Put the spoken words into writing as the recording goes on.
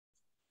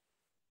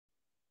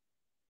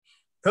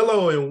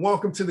Hello and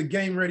welcome to the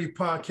Game Ready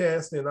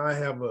Podcast. And I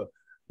have a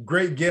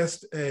great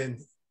guest and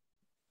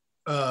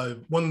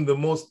probably one of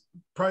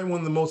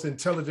the most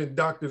intelligent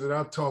doctors that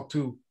I've talked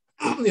to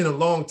in a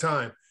long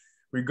time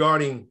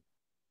regarding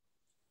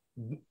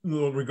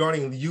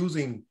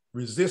using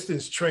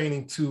resistance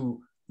training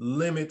to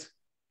limit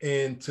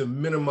and to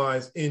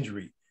minimize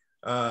injury.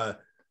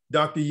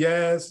 Dr.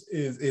 Yass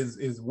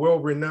is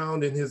world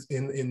renowned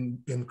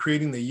in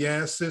creating the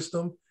Yass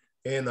system.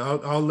 And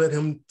I'll let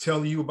him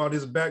tell you about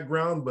his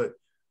background, but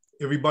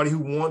everybody who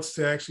wants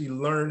to actually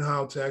learn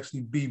how to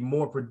actually be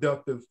more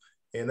productive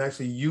and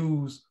actually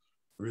use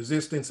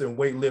resistance and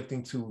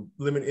weightlifting to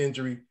limit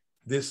injury,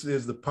 this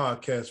is the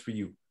podcast for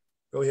you.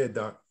 Go ahead,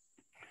 Doc.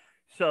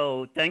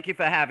 So thank you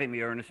for having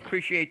me, Ernest.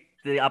 Appreciate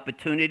the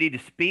opportunity to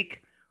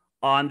speak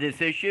on this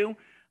issue.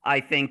 I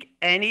think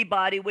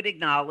anybody would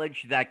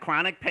acknowledge that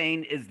chronic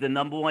pain is the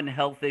number one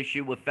health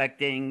issue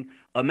affecting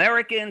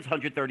Americans,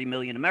 130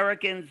 million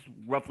Americans,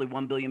 roughly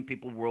 1 billion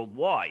people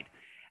worldwide.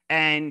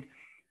 And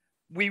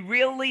we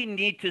really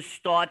need to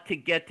start to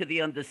get to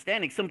the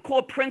understanding. Some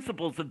core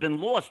principles have been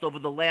lost over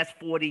the last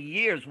 40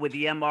 years where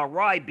the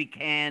MRI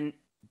began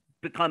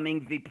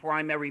becoming the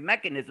primary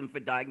mechanism for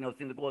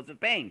diagnosing the cause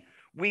of pain.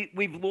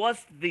 We've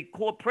lost the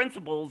core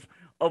principles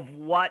of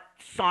what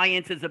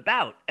science is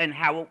about and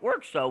how it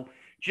works. So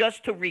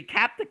just to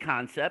recap the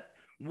concept,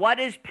 what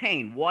is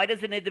pain? Why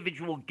does an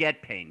individual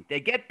get pain? They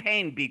get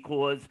pain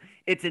because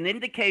it's an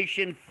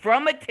indication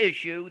from a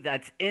tissue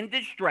that's in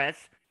distress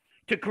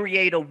to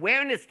create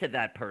awareness to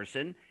that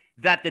person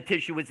that the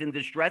tissue is in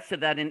distress so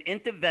that an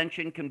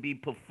intervention can be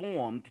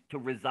performed to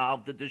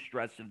resolve the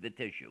distress of the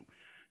tissue.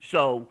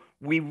 So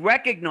we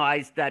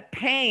recognize that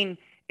pain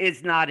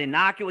is not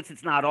innocuous,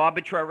 it's not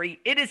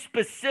arbitrary, it is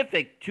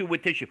specific to a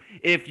tissue.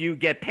 If you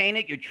get pain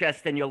at your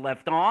chest and your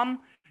left arm,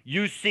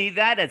 you see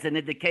that as an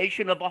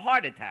indication of a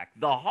heart attack.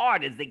 The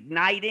heart is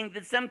igniting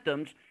the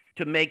symptoms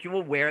to make you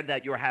aware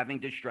that you're having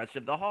distress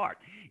of the heart.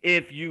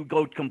 If you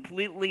go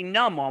completely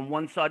numb on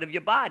one side of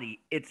your body,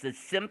 it's a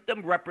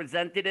symptom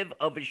representative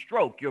of a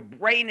stroke. Your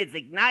brain is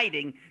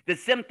igniting the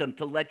symptom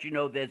to let you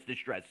know there's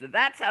distress. So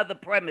that's how the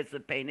premise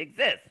of pain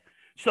exists.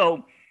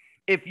 So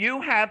if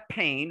you have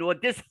pain or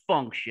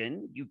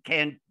dysfunction, you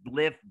can't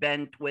lift,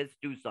 bend, twist,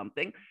 do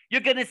something,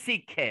 you're going to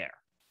seek care.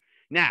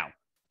 Now,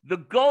 the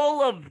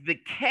goal of the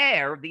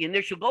care, the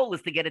initial goal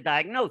is to get a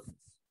diagnosis,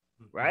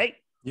 right?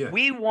 Yeah.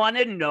 We want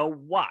to know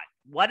what.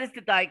 What is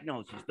the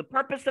diagnosis? The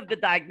purpose of the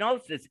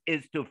diagnosis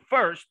is to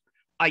first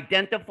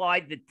identify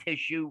the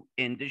tissue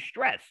in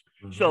distress.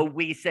 Mm-hmm. So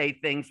we say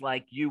things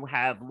like you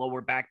have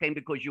lower back pain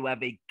because you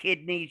have a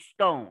kidney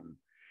stone.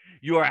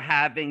 You are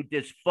having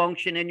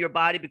dysfunction in your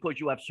body because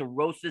you have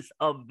cirrhosis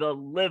of the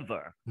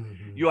liver.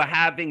 Mm-hmm. You are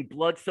having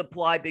blood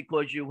supply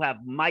because you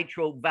have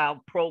mitral valve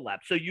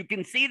prolapse. So you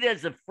can see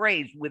there's a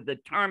phrase with the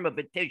term of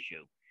a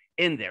tissue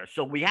in there.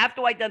 So we have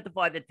to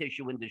identify the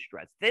tissue in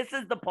distress. This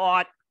is the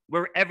part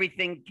where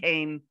everything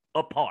came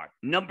apart.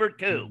 Number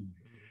two,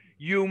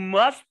 you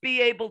must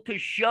be able to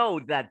show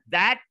that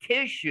that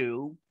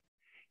tissue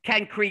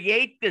can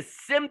create the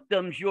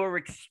symptoms you're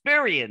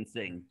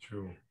experiencing.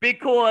 True.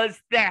 Because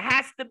there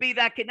has to be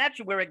that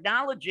connection. We're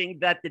acknowledging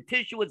that the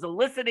tissue is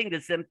eliciting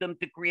the symptom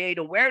to create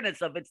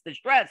awareness of its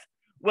distress.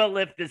 Well,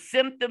 if the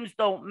symptoms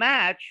don't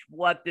match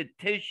what the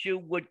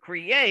tissue would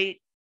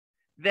create,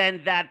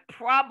 then that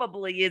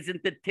probably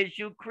isn't the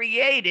tissue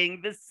creating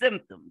the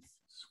symptoms.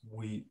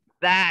 Sweet.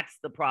 That's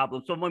the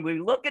problem. So when we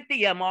look at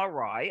the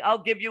MRI,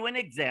 I'll give you an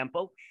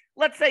example.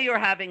 Let's say you're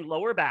having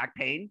lower back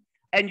pain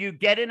and you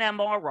get an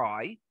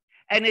MRI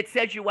and it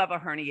says you have a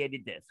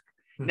herniated disc.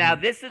 Mm-hmm. Now,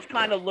 this is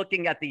kind of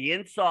looking at the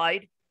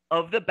inside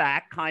of the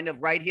back, kind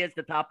of right here's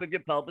the top of your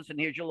pelvis and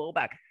here's your lower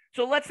back.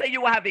 So let's say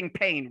you were having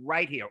pain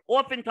right here.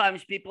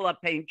 Oftentimes people have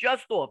pain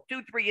just off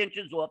 2-3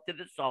 inches off to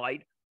the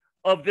side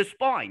of the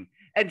spine.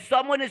 And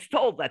someone is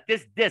told that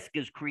this disc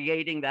is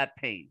creating that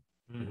pain,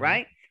 mm-hmm.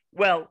 right?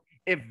 Well,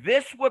 if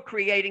this were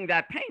creating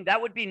that pain,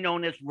 that would be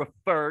known as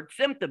referred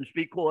symptoms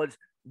because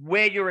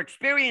where you're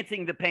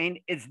experiencing the pain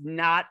is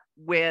not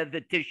where the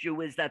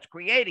tissue is that's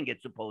creating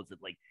it,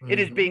 supposedly. Mm-hmm. It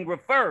is being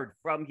referred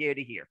from here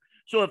to here.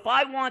 So if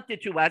I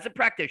wanted to, as a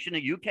practitioner,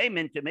 you came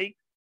into me,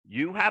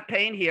 you have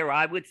pain here,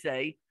 I would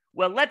say,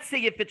 well, let's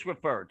see if it's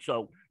referred.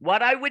 So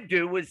what I would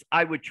do is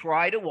I would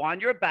try to, on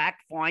your back,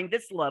 find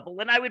this level,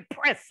 and I would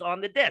press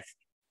on the disc.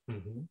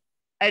 Mm-hmm.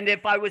 And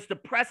if I was to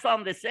press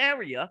on this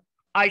area,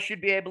 I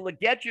should be able to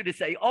get you to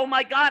say, oh,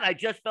 my God, I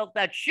just felt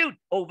that shoot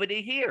over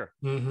to here.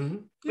 Mm-hmm.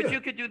 Yeah. But you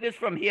could do this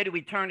from here to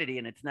eternity,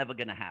 and it's never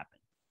going to happen.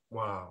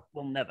 Wow.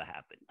 Will never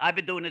happen. I've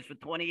been doing this for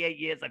 28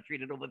 years. I've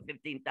treated over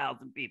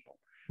 15,000 people,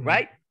 mm-hmm.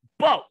 right?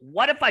 But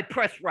what if I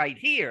press right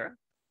here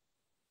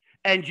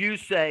and you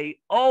say,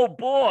 oh,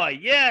 boy,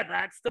 yeah,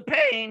 that's the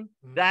pain.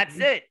 Mm-hmm. That's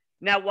it.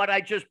 Now, what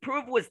I just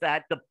proved was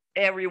that the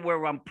area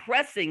where I'm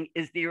pressing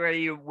is the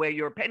area where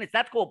your pain is.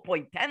 That's called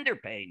point tender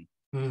pain.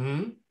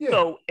 Mm-hmm. Yeah.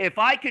 So if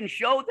I can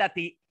show that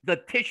the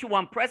tissue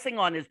I'm pressing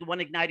on is the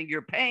one igniting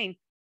your pain,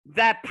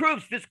 that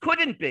proves this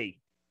couldn't be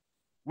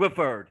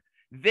referred.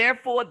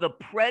 Therefore, the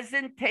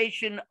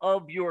presentation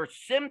of your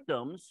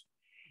symptoms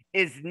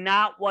is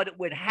not what it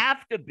would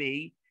have to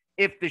be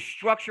if the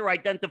structure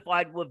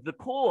identified with the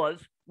cause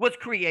was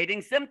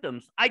creating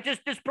symptoms. I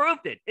just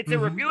disproved it. It's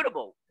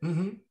irrefutable.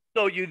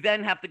 So you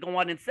then have to go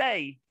on and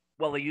say,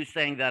 well, are you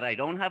saying that I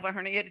don't have a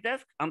herniated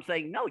disc? I'm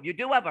saying, no, you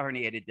do have a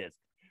herniated disc.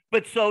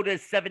 But so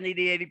does 70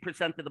 to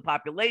 80% of the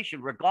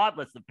population,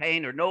 regardless of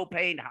pain or no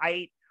pain,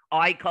 height,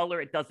 eye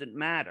color, it doesn't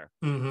matter.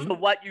 So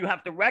what you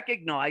have to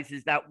recognize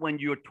is that when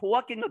you're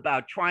talking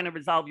about trying to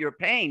resolve your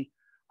pain,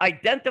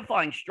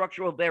 identifying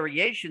structural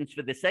variations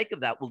for the sake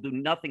of that will do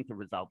nothing to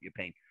resolve your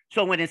pain.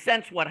 So in a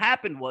sense, what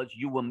happened was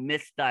you were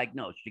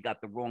misdiagnosed. You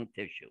got the wrong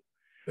tissue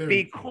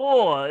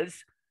because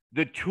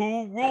the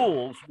two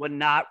rules were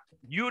not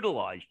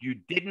utilized. You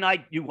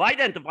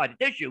identified a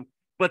tissue,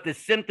 but the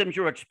symptoms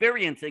you're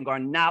experiencing are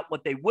not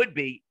what they would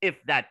be if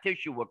that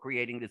tissue were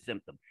creating the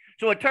symptom.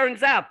 So it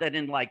turns out that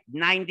in like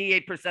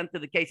 98%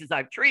 of the cases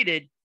I've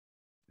treated,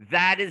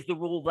 that is the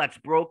rule that's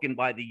broken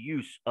by the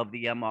use of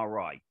the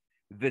MRI.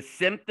 The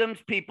symptoms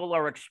people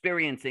are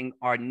experiencing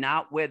are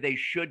not where they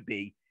should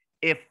be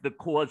if the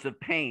cause of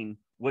pain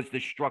was the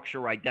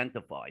structure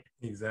identified.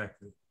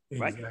 Exactly.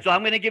 Right. So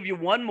I'm going to give you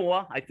one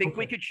more. I think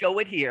we could show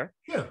it here.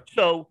 Yeah.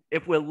 So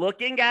if we're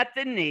looking at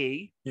the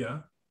knee.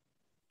 Yeah.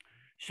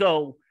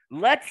 So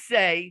let's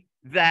say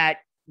that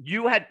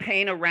you had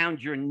pain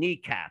around your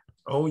kneecap.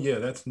 Oh, yeah.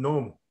 That's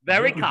normal.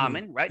 Very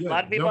common, right? Yeah, a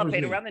lot of people have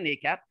pain around the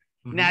kneecap.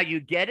 Now you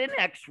get an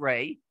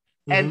x-ray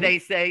and they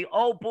say,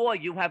 oh, boy,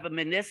 you have a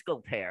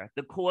meniscal tear.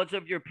 The cause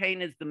of your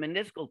pain is the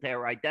meniscal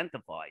tear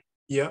identified.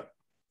 Yeah.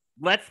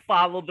 Let's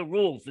follow the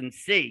rules and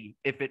see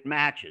if it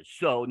matches.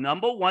 So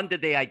number one,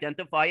 did they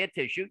identify a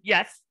tissue?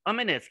 Yes, a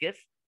meniscus.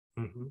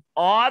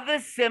 Are the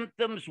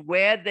symptoms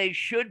where they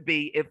should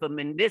be if a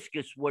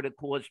meniscus were to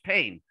cause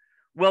pain?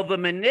 Well, the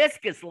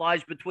meniscus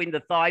lies between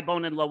the thigh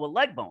bone and lower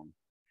leg bone.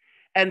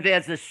 And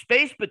there's a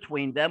space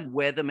between them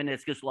where the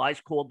meniscus lies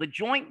called the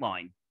joint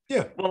line.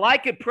 Yeah. Well, I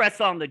could press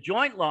on the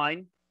joint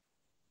line,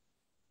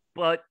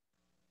 but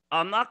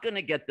I'm not going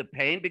to get the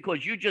pain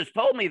because you just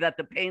told me that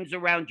the pain's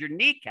around your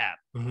kneecap.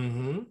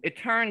 It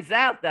turns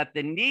out that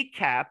the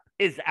kneecap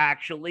is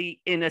actually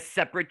in a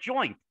separate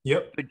joint.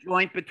 Yep. The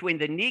joint between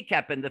the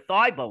kneecap and the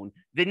thigh bone.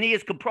 The knee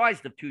is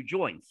comprised of two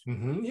joints.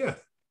 Yes.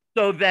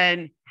 So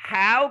then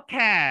how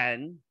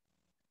can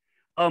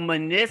a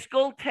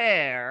meniscal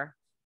tear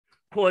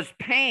cause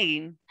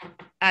pain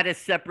at a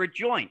separate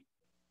joint?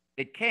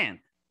 It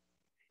can't.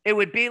 It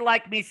would be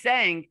like me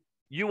saying,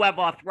 you have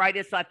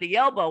arthritis at the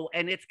elbow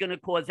and it's going to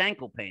cause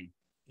ankle pain.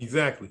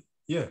 Exactly.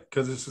 Yeah,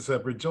 because it's a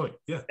separate joint.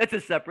 Yeah. It's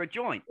a separate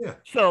joint. Yeah.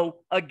 So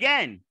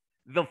again,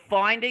 the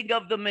finding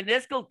of the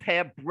meniscal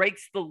tear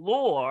breaks the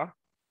law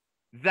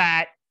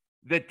that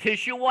the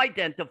tissue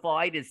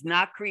identified is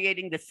not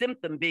creating the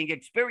symptom being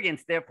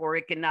experienced. Therefore,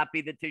 it cannot be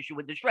the tissue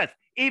in distress,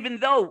 even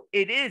though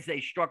it is a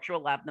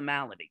structural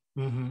abnormality.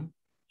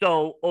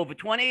 So over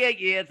 28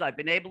 years, I've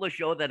been able to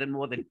show that in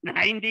more than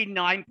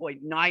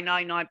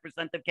 99.999%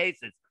 of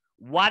cases,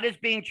 what is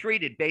being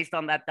treated based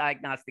on that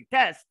diagnostic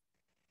test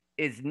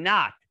is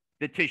not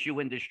the tissue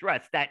in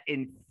distress. That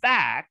in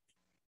fact,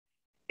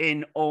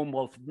 in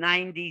almost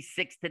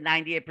 96 to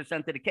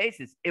 98% of the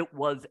cases, it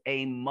was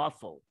a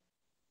muscle.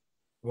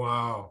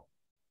 Wow.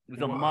 It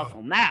was a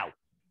muscle. Now,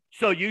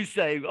 so you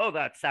say, oh,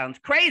 that sounds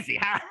crazy.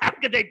 How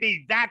could they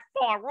be that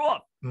far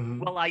off?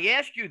 Well, I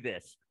asked you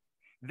this.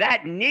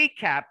 That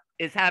kneecap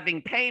is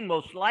having pain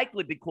most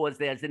likely because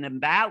there's an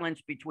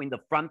imbalance between the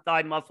front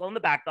thigh muscle and the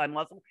back thigh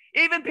muscle.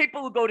 Even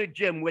people who go to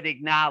gym would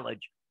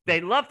acknowledge they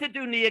love to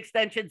do knee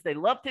extensions. They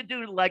love to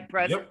do leg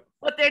press,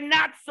 but they're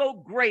not so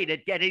great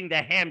at getting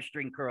the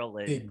hamstring curl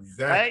in.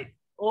 Exactly. Right?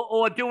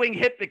 Or doing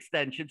hip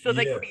extensions. So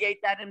they create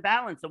that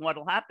imbalance. And what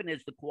will happen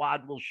is the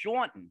quad will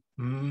shorten.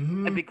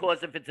 And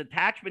because of its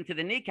attachment to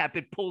the kneecap,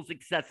 it pulls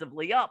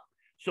excessively up.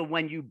 So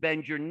when you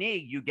bend your knee,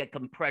 you get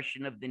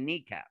compression of the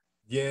kneecap.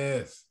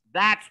 Yes.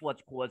 That's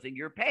what's causing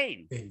your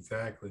pain.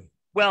 Exactly.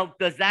 Well,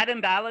 does that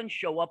imbalance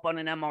show up on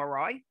an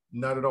MRI?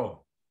 Not at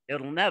all.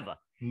 It'll never.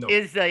 No.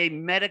 Is a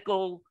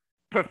medical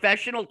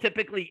professional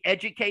typically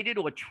educated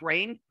or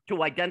trained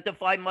to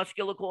identify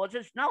muscular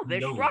causes? No, they're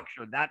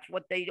structured. That's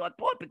what they are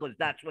taught because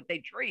that's what they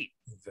treat.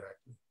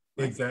 Exactly.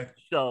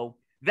 Exactly. So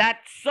that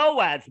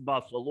psoas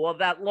muscle or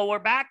that lower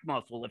back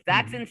muscle, if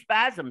that's in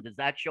spasm, does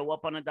that show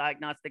up on a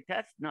diagnostic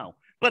test? No.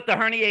 But the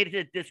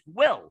herniated disc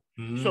will.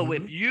 So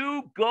if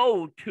you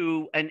go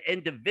to an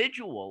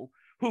individual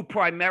who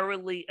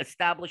primarily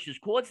establishes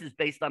causes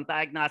based on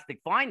diagnostic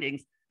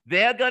findings,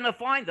 they're going to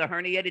find the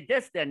herniated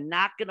disc. They're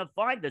not going to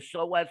find the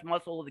psoas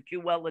muscle or the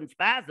QL in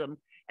spasm.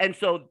 And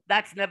so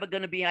that's never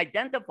going to be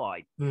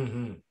identified.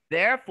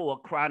 Therefore,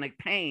 chronic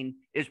pain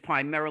is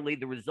primarily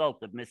the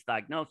result of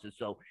misdiagnosis.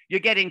 So you're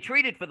getting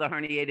treated for the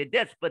herniated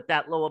disc, but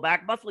that lower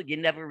back muscle, you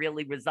never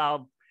really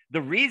resolved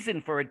the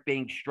reason for it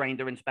being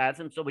strained or in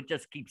spasm. So it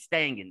just keeps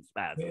staying in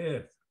spasm.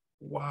 Yes.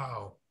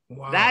 Wow.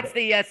 Wow. That's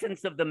the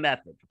essence of the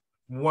method.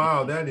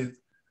 Wow. That is,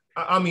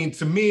 I mean,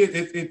 to me,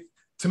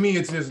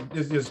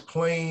 it's just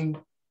plain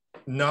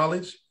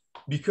knowledge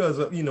because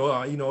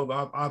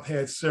I've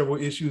had several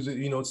issues,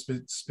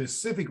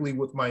 specifically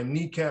with my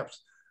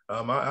kneecaps.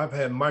 I've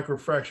had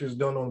microfractures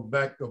done on the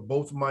back of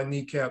both of my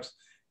kneecaps,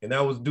 and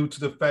that was due to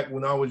the fact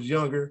when I was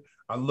younger,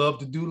 I loved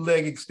to do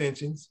leg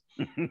extensions.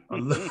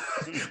 I'm not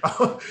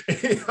just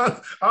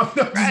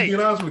being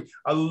honest with you.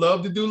 I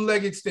love to do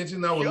leg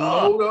extension. I would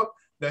load up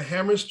the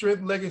Hammer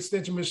Strength leg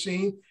extension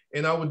machine,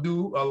 and I would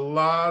do a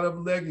lot of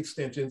leg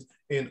extensions.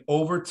 And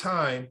over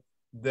time,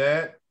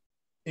 that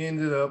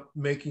ended up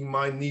making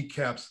my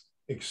kneecaps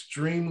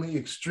extremely,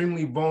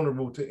 extremely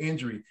vulnerable to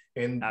injury.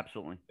 And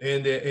absolutely.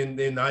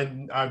 And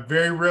I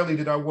very rarely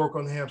did I work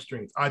on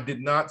hamstrings. I did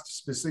not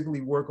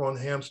specifically work on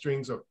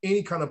hamstrings or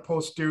any kind of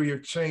posterior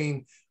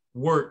chain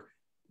work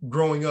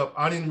growing up.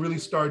 I didn't really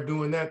start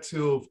doing that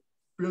till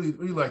really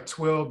like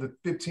 12 to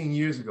 15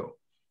 years ago.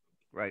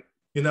 Right.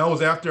 And that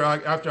was after I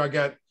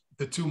got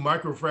the 2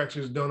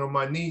 microfractures done on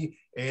my knee,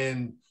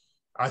 and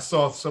I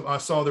saw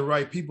the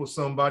right people,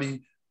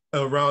 somebody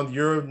around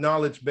your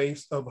knowledge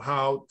base of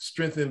how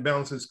strength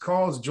imbalances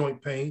cause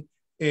joint pain,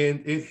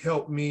 and it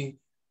helped me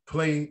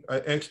play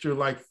an extra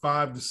like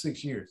 5 to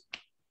 6 years.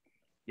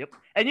 Yep.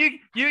 And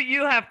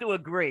you have to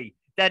agree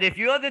that if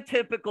you're the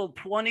typical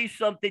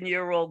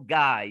 20-something-year-old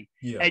guy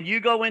and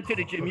you go into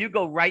the gym, you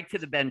go right to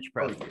the bench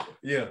press.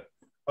 You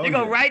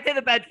go right to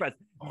the bench press.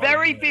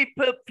 Very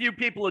few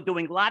people are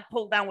doing lat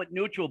pull down with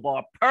neutral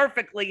bar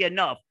perfectly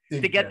enough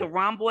to get the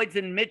rhomboids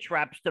and mid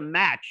traps to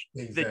match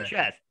the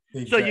chest.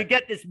 So you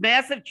get this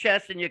massive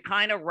chest and your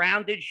kind of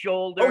rounded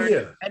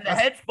shoulder and the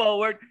head's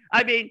forward.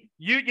 I mean,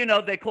 you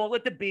know, they call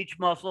it the beach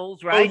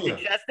muscles, right? The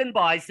chest and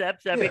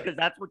biceps, because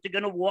that's what you're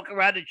going to walk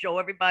around and show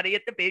everybody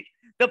at the beach.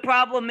 The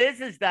problem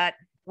is that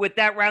with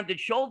that rounded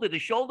shoulder, the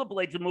shoulder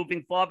blades are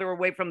moving farther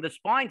away from the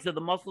spine. So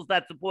the muscles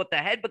that support the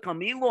head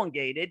become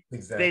elongated.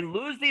 They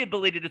lose the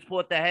ability to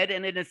support the head.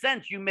 And in a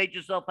sense, you made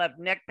yourself have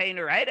neck pain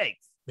or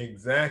headaches.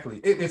 Exactly.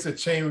 It's a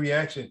chain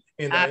reaction.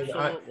 And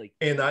absolutely.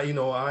 I you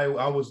know,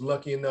 I was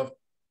lucky enough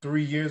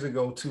 3 years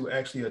ago to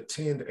actually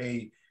attend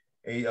a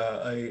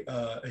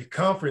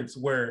conference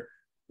where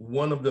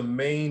one of the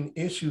main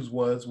issues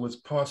was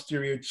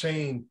posterior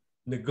chain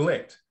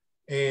neglect.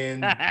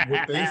 And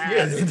what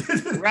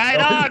right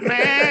on,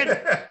 man.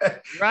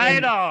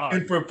 Right on.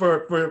 And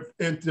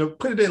and to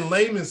put it in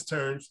layman's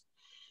terms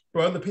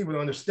for other people to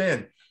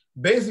understand,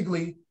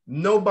 basically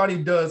nobody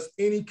does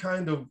any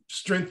kind of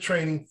strength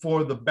training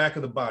for the back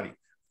of the body,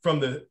 from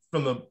the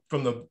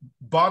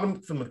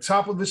bottom, from the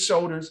top of the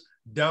shoulders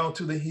down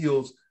to the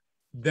heels.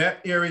 That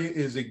area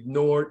is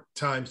ignored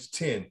times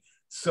 10.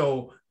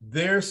 So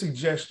their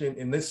suggestion,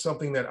 and this is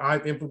something that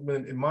I've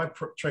implemented in my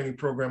training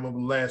program over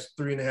the last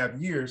 3.5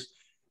 years,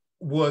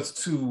 was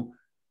to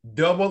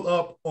double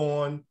up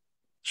on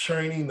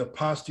training the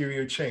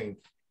posterior chain.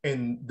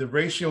 And the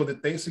ratio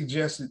that they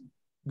suggested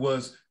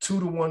was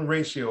 2-to-1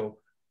 ratio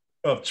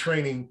of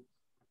training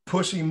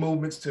pushing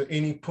movements to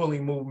any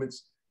pulling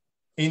movements,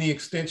 any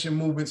extension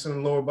movements in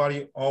the lower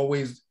body,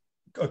 always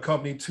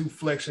accompanied to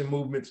flexion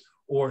movements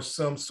or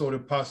some sort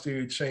of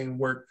posterior chain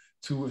work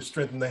to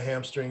strengthen the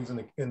hamstrings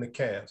and the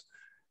calves.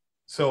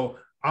 So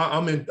I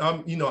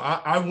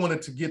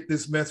wanted to get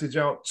this message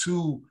out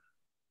to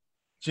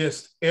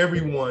just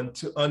everyone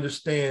to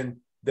understand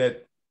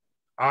that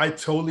I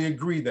totally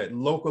agree that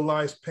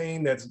localized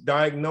pain that's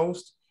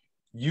diagnosed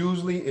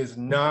usually is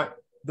not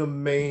the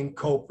main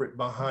culprit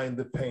behind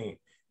the pain.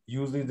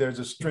 Usually there's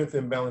a strength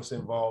imbalance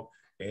involved,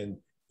 and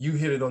you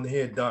hit it on the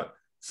head, Doc.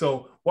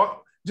 So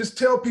just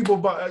tell people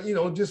about,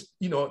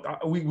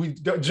 we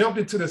jumped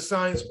into the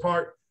science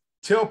part.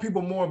 Tell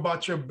people more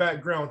about your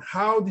background.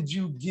 How did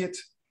you get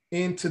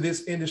into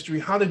this industry?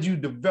 How did you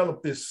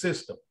develop this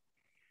system?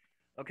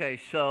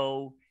 Okay,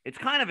 so it's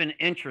kind of an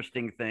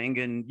interesting thing,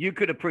 and you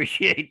could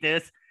appreciate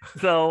this.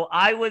 So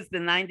I was the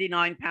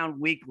 99-pound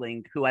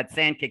weakling who had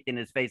sand kicked in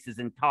his face his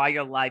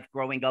entire life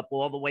growing up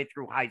all the way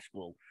through high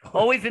school.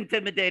 Always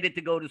intimidated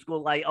to go to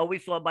school. I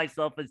always saw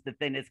myself as the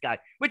thinnest guy,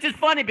 which is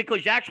funny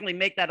because you actually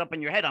make that up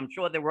in your head. I'm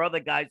sure there were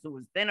other guys who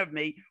was thinner than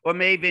me or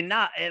maybe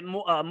not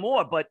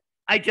more, but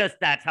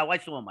that's how I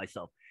saw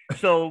myself.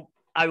 So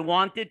I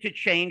wanted to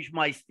change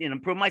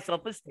improve my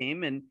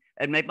self-esteem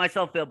and make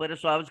myself feel better.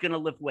 So I was going to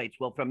lift weights.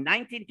 Well, from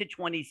 19 to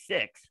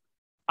 26,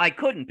 I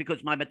couldn't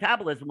because my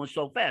metabolism was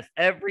so fast.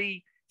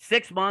 Every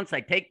 6 months,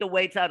 I take the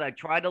weights out. I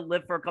try to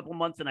live for a couple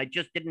months, and I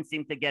just didn't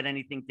seem to get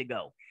anything to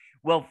go.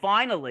 Well,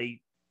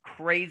 finally,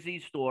 crazy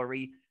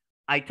story.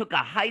 I took a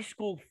high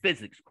school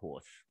physics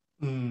course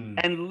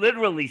and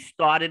literally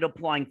started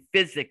applying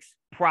physics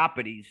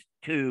properties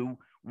to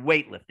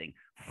weightlifting,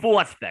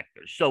 force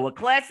vectors. So a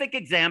classic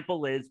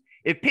example is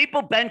if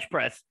people bench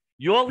press,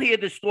 you'll hear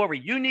the story.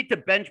 You need to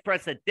bench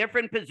press at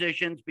different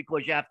positions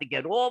because you have to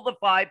get all the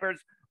fibers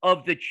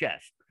of the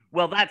chest.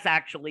 Well, that's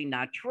actually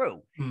not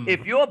true.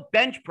 If you're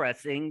bench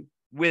pressing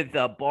with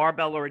a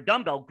barbell or a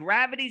dumbbell,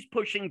 gravity's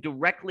pushing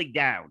directly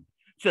down.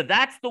 So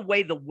that's the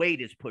way the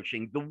weight is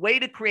pushing. The way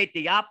to create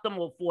the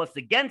optimal force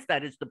against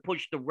that is to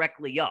push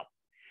directly up.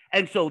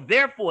 And so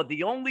therefore,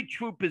 the only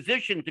true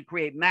position to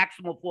create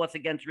maximal force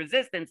against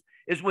resistance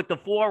is with the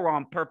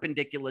forearm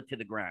perpendicular to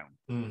the ground.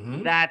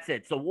 That's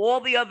it. So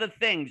all the other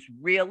things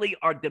really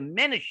are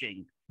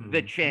diminishing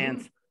the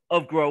chance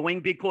of growing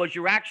because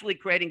you're actually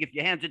creating, if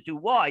your hands are too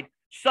wide,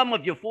 some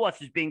of your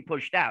force is being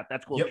pushed out.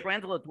 That's called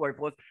translatory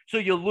force. So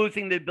you're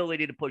losing the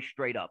ability to push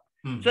straight up.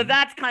 So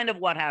that's kind of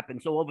what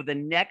happened. So over the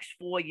next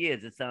 4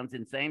 years, it sounds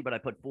insane, but I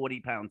put 40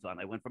 pounds on.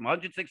 I went from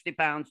 160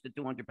 pounds to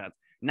 200 pounds.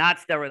 Not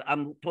steroid.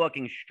 I'm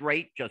talking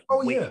straight, just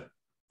weight. Yeah.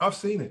 I've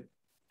seen it.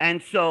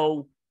 And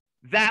so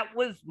that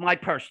was my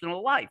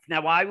personal life.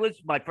 Now,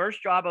 my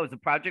first job, I was a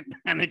project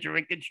manager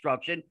in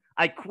construction.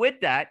 I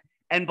quit that.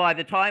 And by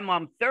the time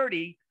I'm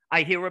 30,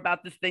 I hear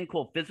about this thing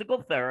called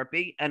physical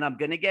therapy, and I'm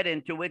going to get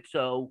into it.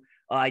 So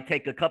I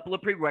take a couple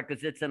of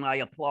prerequisites and I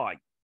apply.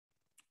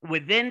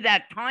 Within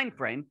that time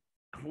frame,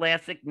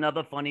 classic,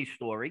 another funny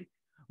story.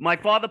 My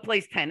father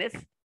plays tennis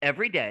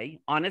every day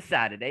on a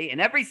Saturday, and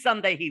every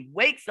Sunday he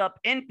wakes up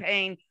in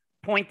pain,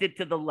 pointed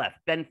to the left,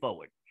 bent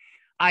forward.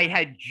 I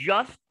had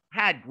just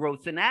had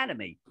gross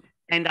anatomy,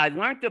 and I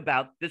learned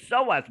about the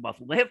psoas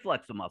muscle, the hip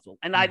flexor muscle.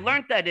 And I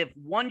learned that if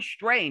one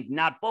strained,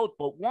 not both,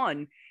 but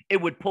one, it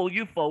would pull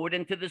you forward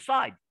and to the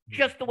side,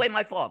 just the way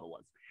my father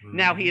was.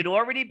 Now, he had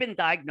already been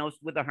diagnosed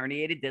with a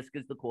herniated disc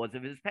as the cause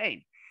of his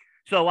pain.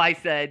 So I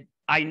said,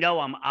 I know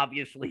I'm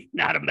obviously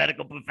not a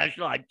medical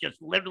professional. I've just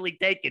literally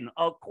taken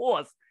a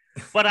course,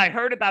 but I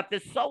heard about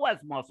this psoas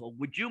muscle.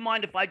 Would you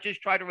mind if I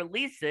just try to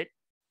release it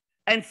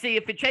and see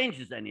if it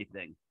changes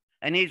anything?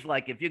 And he's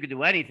like, if you could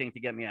do anything to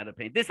get me out of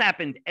pain. This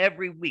happened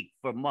every week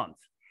for months.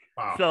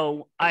 Wow.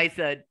 So I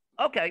said,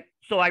 okay.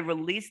 So I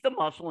released the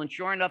muscle, and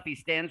sure enough, he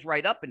stands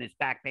right up and his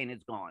back pain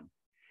is gone.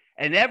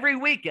 And every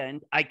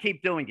weekend, I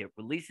keep doing it.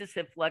 Release his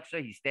hip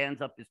flexor, he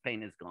stands up, his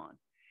pain is gone.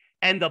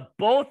 And the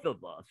both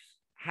of us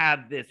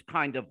have this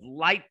kind of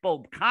light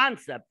bulb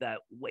concept that,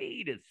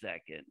 wait a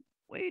second.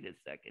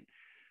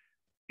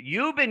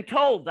 You've been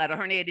told that a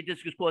herniated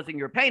disc is causing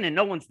your pain, and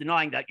no one's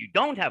denying that you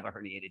don't have a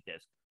herniated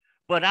disc.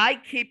 But I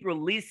keep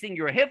releasing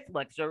your hip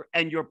flexor,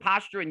 and your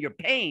posture and your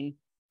pain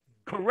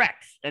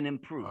corrects and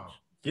improves. Wow.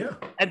 Yeah.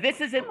 And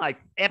this is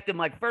after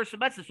my first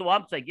semester. So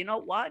I'm saying, you know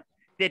what?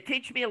 They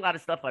teach me a lot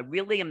of stuff. I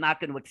really am not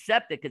going to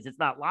accept it because it's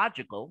not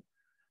logical.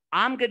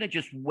 I'm going to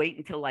just wait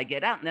until I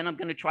get out, and then I'm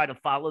going to try to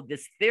follow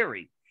this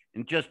theory.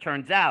 And just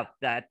turns out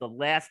that the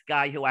last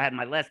guy who I had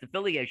my last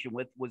affiliation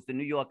with was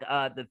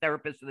the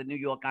therapist of the New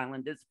York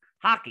Islanders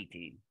hockey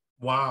team.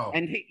 Wow.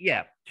 And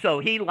so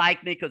he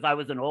liked me because I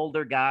was an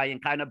older guy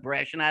and kind of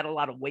brash, and I had a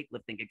lot of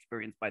weightlifting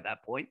experience by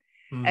that point.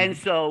 And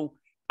so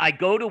I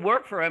go to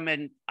work for him,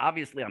 and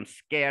obviously I'm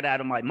scared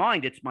out of my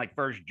mind. It's my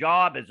first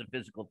job as a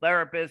physical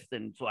therapist.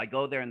 And so I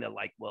go there, and they're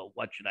like, well,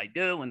 what should I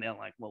do? And they're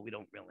like, well, we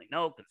don't really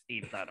know because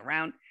Steve's not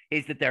around.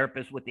 He's the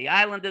therapist with the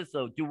Islanders,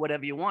 so do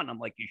whatever you want. I'm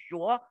like, you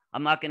sure?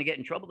 I'm not going to get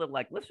in trouble. They're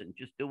like, listen,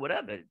 just do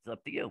whatever. It's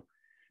up to you.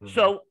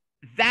 So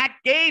that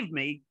gave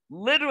me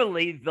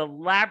literally the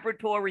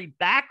laboratory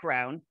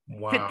background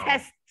to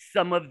test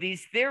some of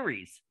these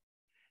theories.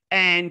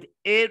 And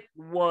it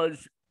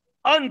was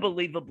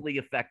unbelievably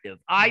effective.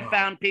 I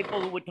found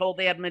people who were told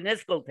they had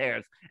meniscal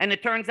tears, and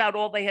it turns out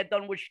all they had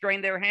done was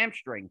strain their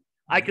hamstring.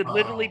 I could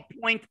literally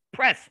point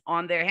press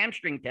on their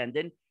hamstring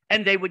tendon,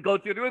 and they would go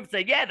through the roof and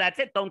say, yeah, that's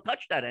it. Don't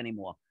touch that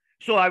anymore.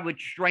 So I would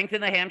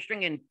strengthen the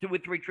hamstring, and 2 or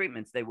 3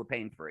 treatments, they were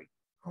pain-free.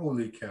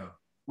 Holy cow.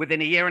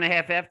 Within a year and a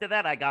half after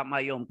that, I got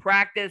my own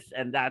practice,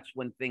 and that's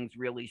when things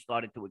really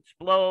started to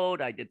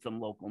explode. I did some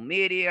local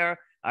media.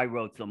 I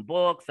wrote some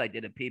books. I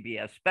did a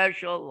PBS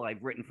special.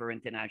 I've written for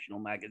international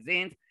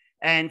magazines.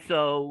 And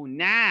so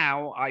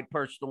now I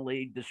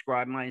personally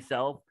describe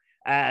myself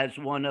as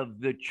one of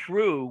the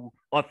true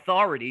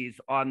authorities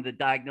on the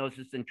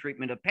diagnosis and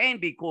treatment of pain,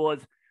 because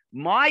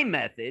my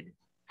method,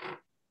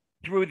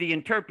 through the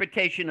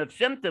interpretation of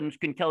symptoms,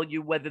 can tell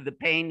you whether the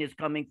pain is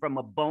coming from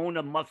a bone,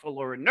 a muscle,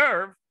 or a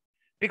nerve,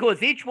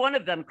 because each one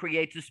of them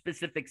creates a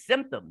specific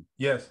symptom.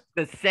 Yes.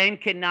 The same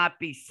cannot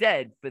be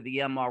said for the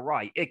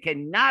MRI. It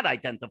cannot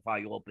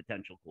identify all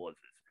potential causes.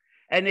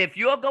 And if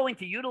you're going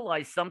to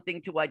utilize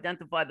something to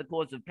identify the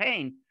cause of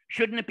pain,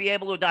 shouldn't it be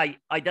able to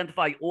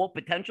identify all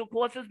potential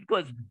causes?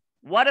 Because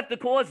what if the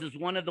cause is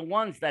one of the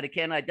ones that it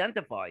can't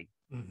identify?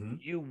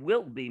 You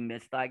will be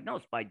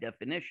misdiagnosed by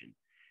definition.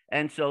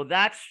 And so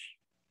that's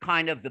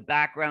kind of the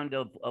background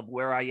of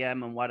where I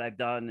am and what I've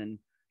done. And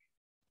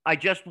I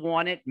just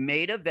want it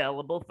made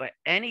available for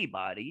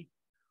anybody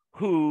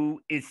who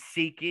is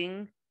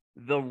seeking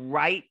the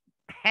right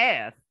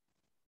path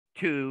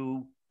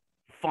to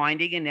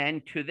finding an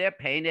end to their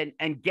pain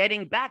and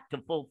getting back to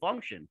full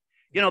function.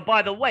 You know,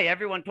 by the way,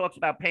 everyone talks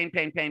about pain.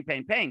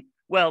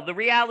 Well, the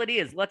reality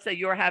is, let's say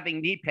you're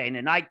having knee pain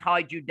and I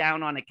tied you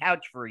down on a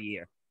couch for a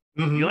year.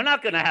 You're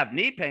not going to have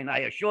knee pain, I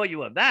assure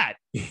you of that.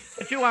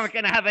 But you aren't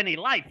going to have any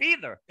life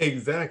either.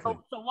 Exactly.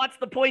 So what's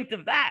the point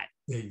of that?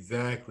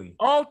 Exactly.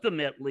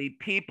 Ultimately,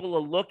 people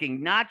are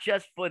looking not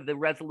just for the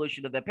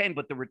resolution of their pain,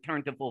 but the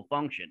return to full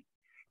function.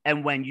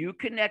 And when you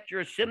connect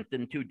your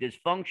symptom to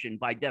dysfunction,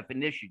 by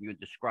definition, you're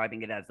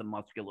describing it as a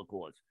muscular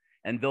cause.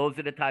 And those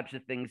are the types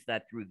of things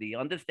that, through the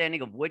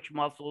understanding of which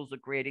muscles are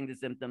creating the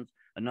symptoms,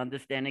 and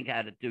understanding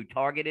how to do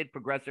targeted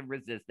progressive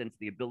resistance,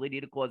 the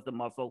ability to cause the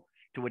muscle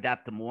to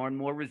adapt to more and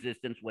more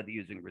resistance, whether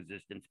using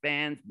resistance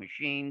bands,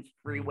 machines,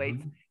 free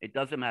weights, it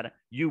doesn't matter.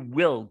 You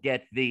will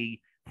get the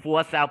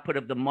force output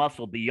of the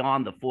muscle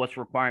beyond the force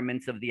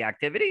requirements of the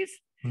activities,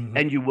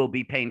 and you will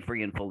be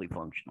pain-free and fully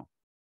functional.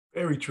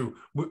 Very true.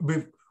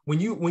 When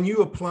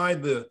you apply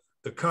the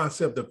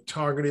concept of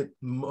targeted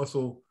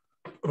muscle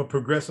or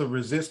progressive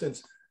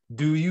resistance,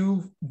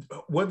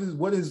 what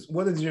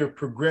is your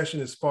progression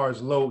as far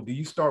as load? Do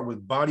you start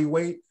with body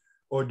weight,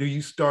 or do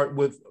you start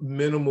with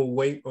minimal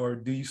weight, or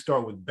do you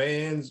start with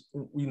bands?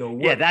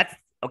 Yeah,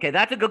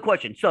 that's a good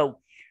question. So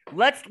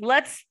let's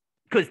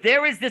because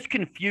there is this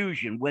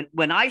confusion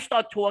when I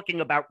start talking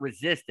about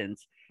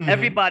resistance,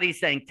 everybody's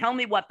saying, tell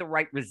me what the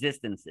right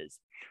resistance is.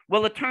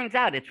 Well, it turns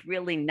out it's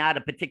really not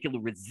a particular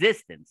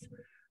resistance.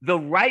 The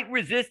right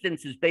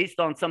resistance is based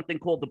on something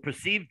called the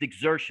perceived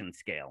exertion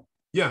scale.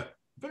 Yeah,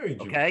 very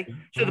true. Okay.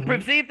 So the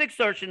perceived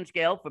exertion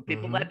scale, for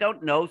people that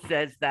don't know,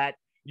 says that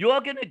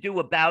you're going to do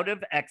a bout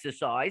of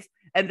exercise,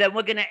 and then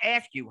we're going to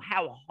ask you,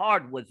 how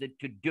hard was it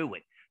to do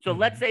it? So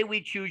let's say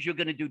we choose you're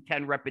going to do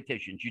 10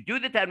 repetitions. You do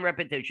the 10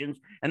 repetitions,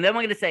 and then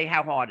we're going to say,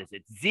 how hard is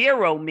it?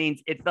 0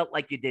 means it felt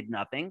like you did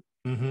nothing.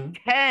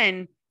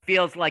 10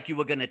 feels like you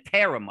were going to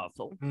tear a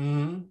muscle.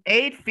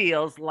 8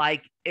 feels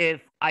like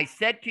if I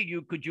said to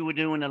you, could you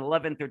do an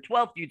 11th or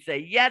 12th, you'd say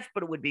yes,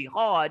 but it would be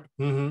hard.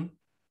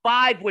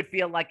 5 would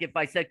feel like if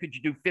I said, could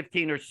you do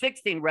 15 or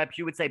 16 reps,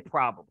 you would say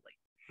probably.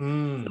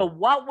 So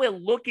what we're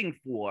looking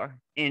for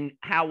in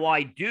how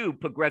I do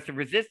progressive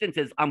resistance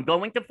is I'm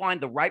going to find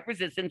the right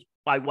resistance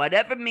by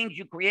whatever means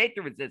you create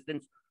the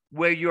resistance,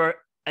 where you're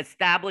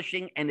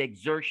establishing an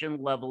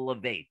exertion level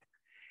of 8.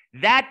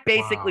 That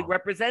basically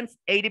represents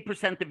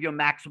 80% of your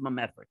maximum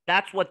effort.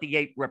 That's what the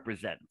 8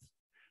 represents.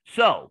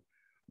 So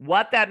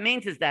what that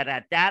means is that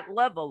at that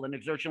level, an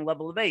exertion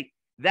level of 8,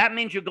 that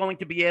means you're going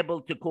to be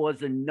able to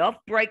cause enough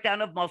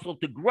breakdown of muscle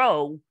to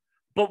grow,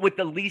 but with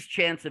the least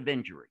chance of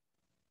injury.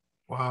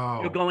 Wow.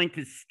 You're going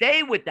to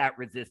stay with that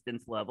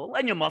resistance level,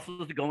 and your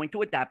muscles are going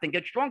to adapt and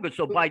get stronger.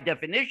 So by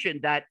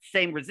definition, that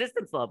same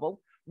resistance level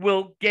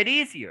will get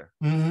easier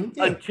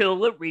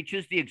until it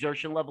reaches the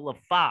exertion level of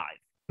 5,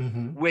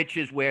 which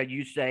is where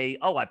you say,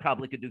 oh, I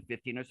probably could do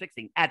 15 or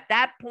 16. At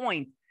that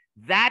point,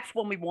 that's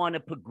when we want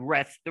to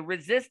progress the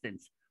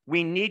resistance.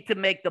 We need to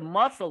make the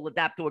muscle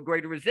adapt to a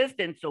greater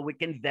resistance so we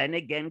can then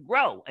again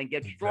grow and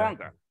get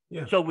stronger.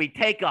 Yeah. So we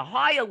take a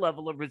higher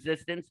level of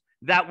resistance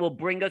that will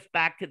bring us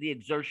back to the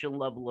exertion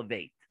level of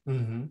 8.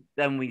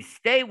 Then we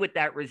stay with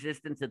that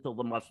resistance until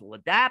the muscle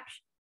adapts,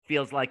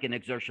 feels like an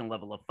exertion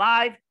level of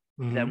 5.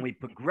 Then we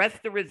progress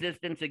the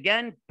resistance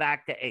again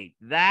back to 8.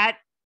 That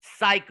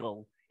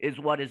cycle is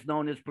what is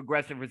known as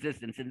progressive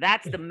resistance. And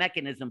that's the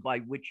mechanism by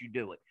which you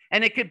do it.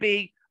 And it could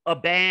be a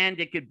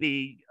band, it could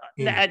be,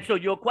 and so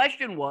your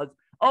question was,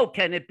 oh,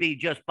 can it be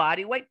just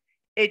body weight?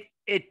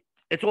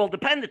 It's all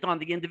dependent on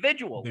the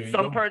individual.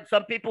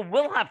 Some people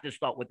will have to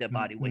start with their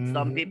body weight.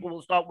 Some people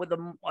will start with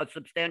a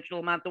substantial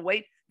amount of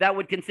weight that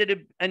would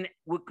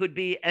could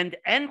be an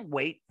end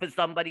weight for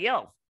somebody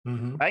else,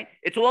 right?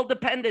 It's all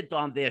dependent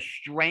on their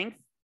strength,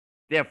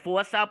 their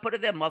force output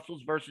of their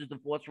muscles versus the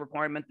force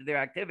requirement of their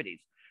activities.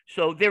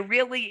 So there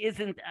really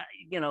isn't,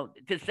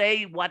 to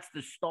say what's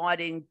the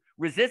starting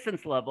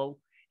resistance level.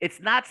 It's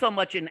not so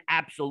much an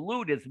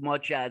absolute as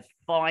much as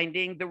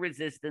finding the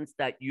resistance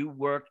that you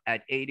work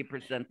at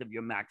 80% of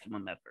your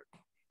maximum effort.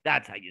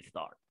 That's how you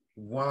start.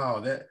 Wow.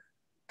 That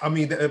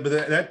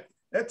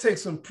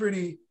takes some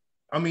pretty,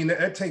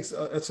 that takes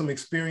some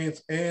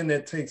experience, and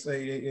that takes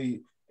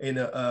an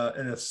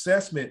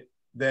assessment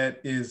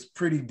that is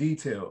pretty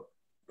detailed.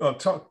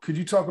 Could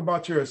you talk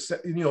about your,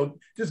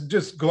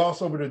 just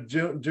gloss over the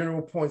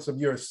general points of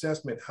your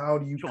assessment? How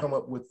do you come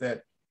up with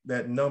that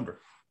number?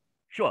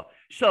 Sure.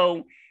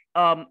 So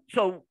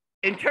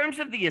in terms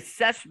of the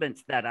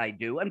assessments that I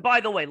do, and by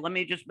the way, let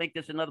me just make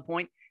this another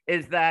point,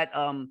 is that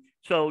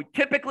so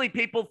typically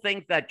people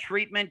think that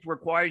treatment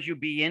requires you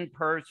be in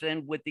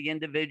person with the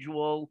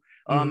individual.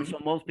 So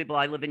most people,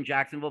 I live in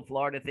Jacksonville,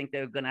 Florida, think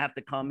they're going to have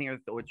to come here.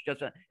 So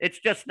it's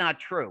just not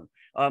true.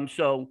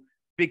 So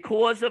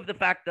because of the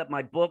fact that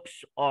my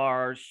books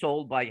are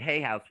sold by Hay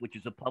House, which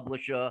is a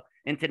publisher,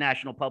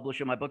 international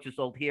publisher, my books are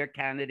sold here,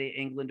 Canada,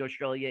 England,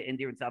 Australia,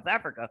 India, and South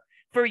Africa.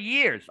 For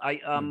years,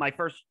 my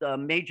first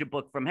major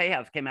book from Hay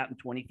House came out in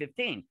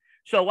 2015.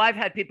 So I've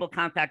had people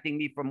contacting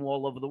me from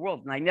all over the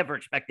world, and I never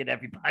expected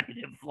everybody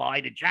to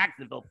fly to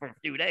Jacksonville for a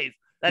few days.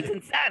 That's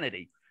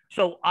insanity.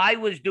 So I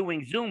was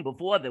doing Zoom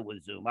before there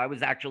was Zoom. I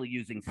was actually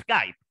using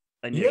Skype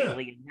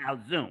initially, and now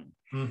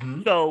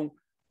Zoom. So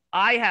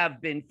I have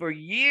been for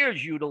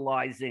years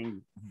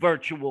utilizing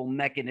virtual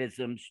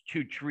mechanisms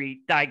to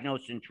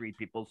diagnose and treat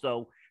people.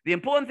 So the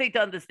important thing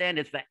to understand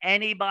is for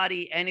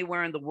anybody,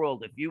 anywhere in the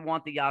world, if you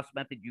want the Yass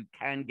method, you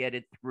can get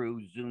it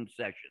through Zoom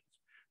sessions.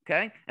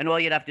 Okay. And all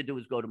you'd have to do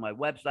is go to my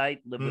website,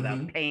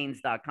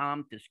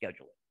 livewithoutpains.com, to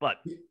schedule it. But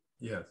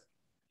yes.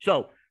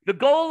 So the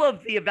goal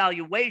of the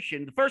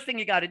evaluation, the first thing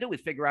you got to do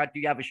is figure out, do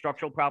you have a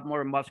structural problem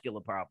or a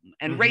muscular problem?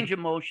 And range of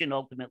motion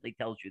ultimately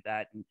tells you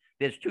that. And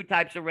there's two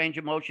types of range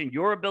of motion: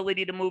 your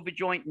ability to move a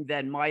joint, and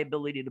then my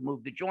ability to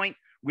move the joint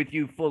with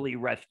you fully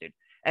rested.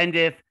 And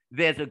if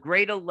there's a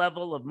greater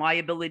level of my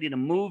ability to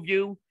move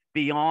you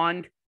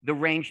beyond the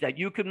range that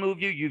you can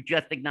move you, you've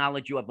just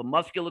acknowledged you have a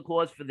muscular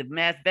cause. For the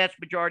vast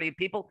majority of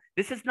people,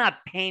 this is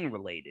not pain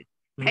related.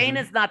 Pain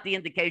is not the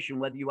indication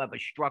whether you have a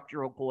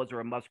structural cause or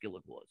a muscular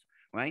cause,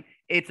 right?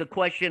 It's a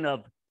question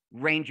of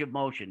range of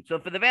motion. So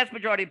for the vast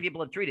majority of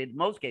people I've treated, in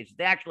most cases,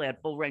 they actually had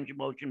full range of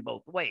motion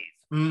both ways.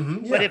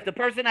 But if the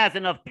person has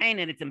enough pain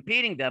and it's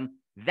impeding them,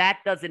 that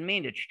doesn't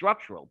mean it's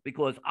structural,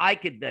 because I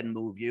could then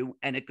move you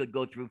and it could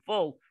go through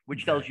full,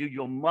 which tells you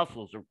your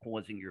muscles are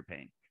causing your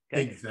pain.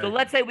 Okay. So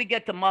let's say we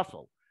get to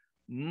muscle.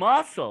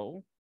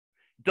 Muscle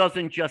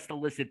doesn't just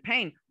elicit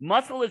pain.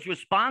 Muscle is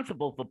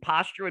responsible for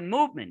posture and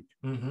movement.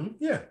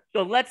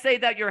 So let's say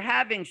that you're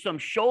having some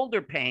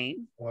shoulder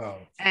pain.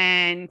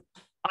 And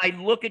I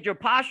look at your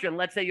posture, and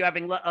let's say you're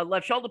having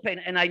left shoulder pain,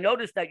 and I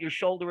notice that your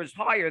shoulder is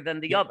higher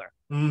than the other.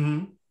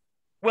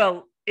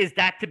 Well, is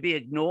that to be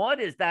ignored?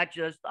 Is that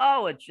just,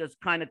 oh, it's just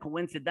kind of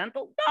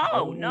coincidental?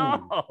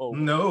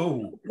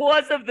 No.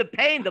 Because of the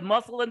pain, the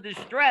muscle in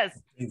distress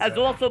has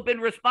also been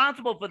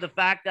responsible for the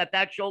fact that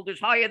that shoulder's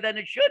higher than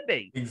it should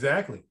be.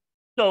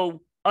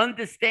 So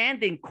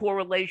understanding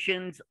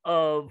correlations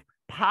of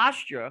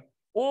posture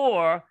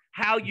or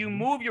how you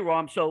move your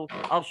arm. So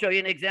I'll show you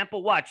an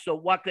example. Watch. So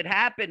what could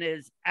happen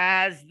is,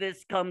 as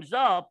this comes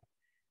up,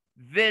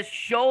 this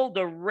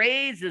shoulder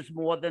raises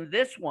more than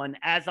this one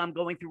as I'm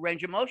going through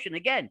range of motion.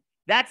 Again,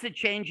 that's a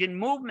change in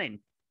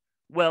movement.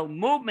 Well,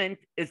 movement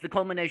is the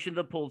culmination of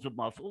the pulls of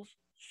muscles.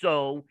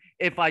 So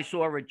if I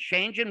saw a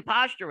change in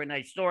posture and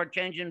I saw a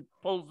change in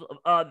pulls,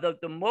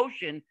 the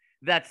motion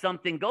that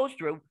something goes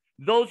through,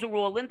 those are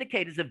all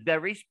indicators of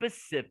very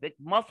specific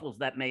muscles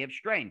that may have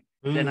strained.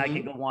 Then I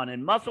can go on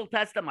and muscle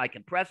test them. I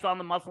can press on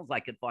the muscles.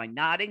 I can find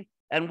knotting,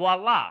 and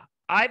voila,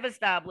 I've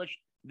established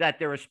that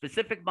there are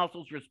specific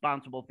muscles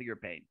responsible for your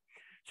pain.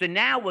 So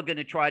now we're going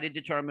to try to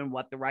determine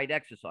what the right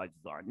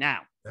exercises are.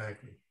 Now,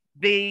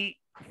 the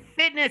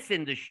fitness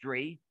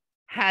industry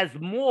has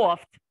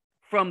morphed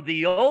from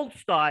the old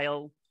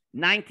style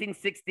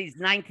 1960s,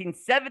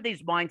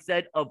 1970s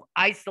mindset of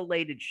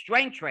isolated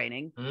strength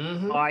training,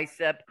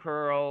 bicep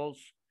curls,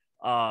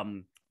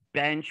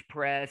 bench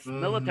press,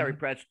 military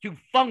press, to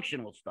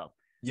functional stuff.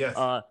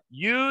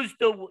 Use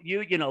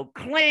the,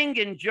 cling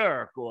and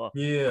jerk, or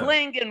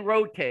cling and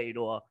rotate,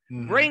 or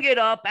bring it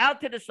up, out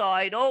to the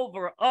side,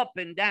 over, up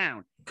and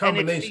down.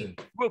 Combination.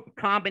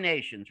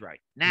 Combinations, right.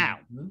 Now,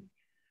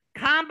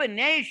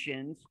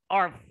 combinations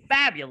are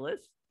fabulous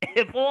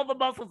if all the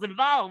muscles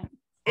involved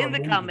in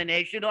the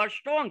combination are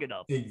strong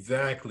enough.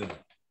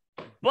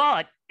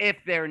 But if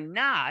they're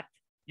not,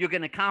 you're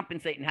going to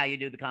compensate in how you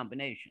do the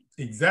combination.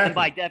 And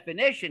by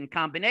definition,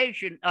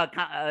 combination, what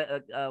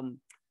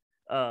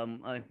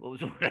was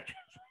the word I just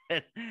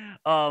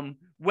said?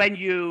 When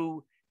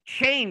you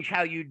change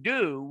how you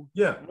do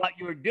what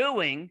you're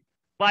doing,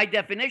 by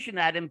definition,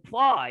 that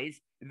implies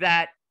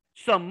that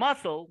some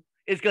muscle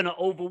is going to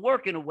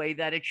overwork in a way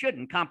that it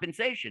shouldn't.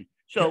 Compensation.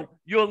 So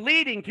you're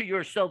leading to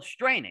yourself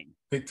straining.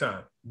 Big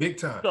time.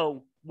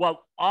 So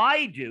what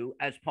I do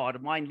as part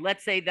of mine,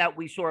 let's say that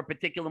we saw a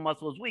particular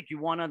muscle is weak. You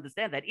want to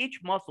understand that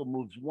each muscle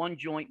moves one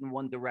joint in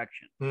one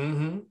direction.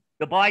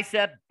 The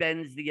bicep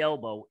bends the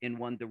elbow in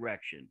one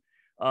direction.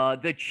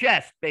 The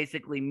chest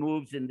basically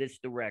moves in this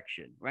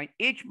direction, right?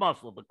 Each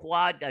muscle, the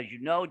quad, as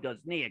you know, does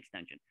knee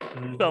extension.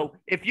 So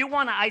if you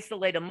want to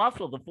isolate a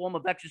muscle, the form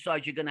of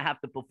exercise you're going to have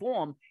to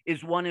perform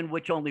is one in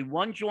which only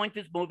one joint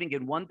is moving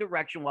in one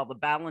direction while the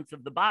balance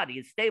of the body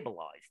is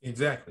stabilized.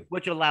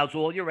 Which allows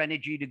all your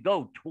energy to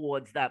go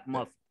towards that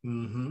muscle.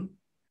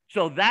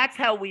 So that's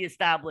how we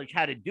establish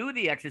how to do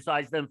the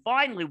exercise. Then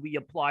finally, we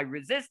apply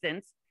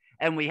resistance,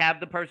 and we have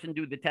the person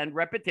do the 10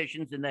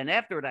 repetitions. And then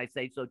after it, I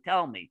say, so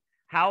tell me,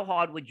 how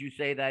hard would you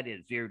say that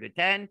is? 0 to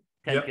 10?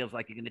 10 feels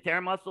like you're going to tear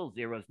a muscle.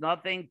 0 is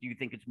nothing. Do you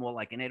think it's more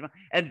like an 8?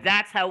 And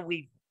that's how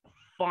we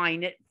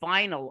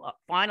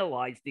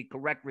finalize the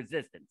correct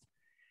resistance.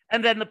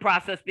 And then the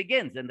process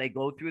begins, and they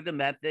go through the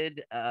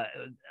method.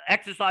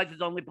 Exercise is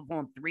only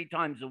performed 3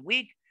 times a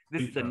week.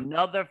 This is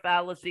another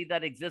fallacy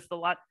that exists a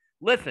lot.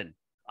 Listen,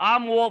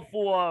 I'm all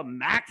for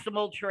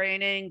maximal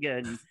training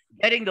and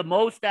getting the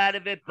most out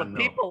of it. But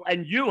people,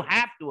 and you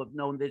have to have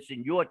known this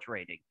in your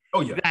training,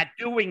 that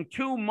doing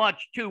too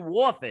much too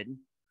often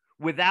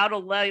without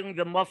allowing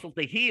the muscle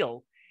to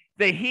heal,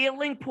 the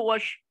healing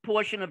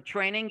portion of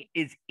training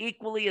is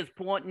equally as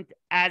important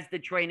as the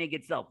training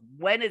itself.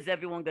 When is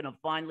everyone going to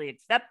finally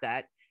accept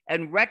that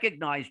and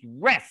recognize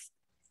rest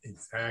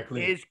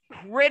is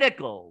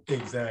critical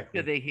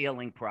to the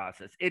healing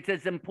process? It's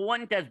as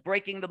important as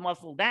breaking the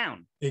muscle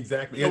down.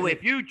 So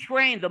if you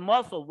train the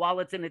muscle while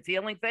it's in its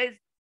healing phase,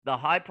 the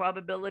high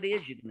probability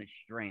is you're going to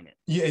strain it.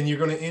 And you're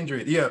going to injure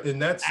it.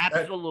 And that's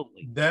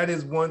absolutely. That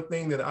is one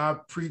thing that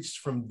I've preached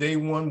from day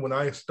one when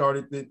I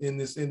started in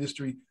this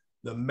industry.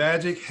 The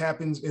magic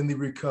happens in the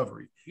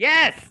recovery.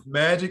 Yes.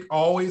 Magic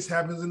always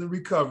happens in the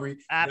recovery.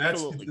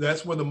 Absolutely.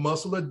 That's where the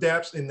muscle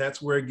adapts, and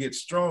that's where it gets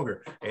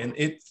stronger. And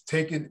it's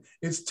taken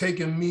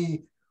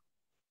me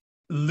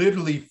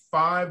literally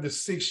 5 to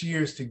 6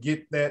 years to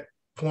get that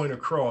point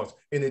across,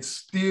 and it's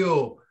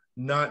still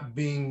not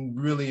being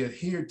really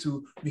adhered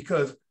to,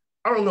 because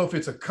I don't know if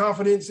it's a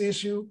confidence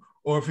issue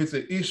or if it's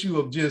an issue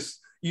of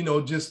just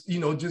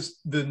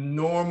the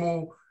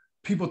normal.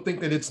 People think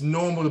that it's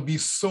normal to be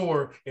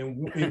sore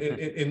and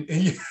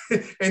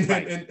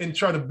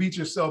try to beat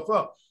yourself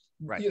up,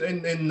 right,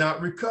 and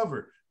not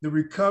recover. The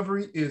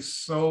recovery is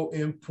so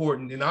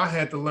important, and I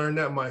had to learn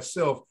that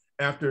myself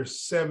after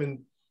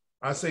 6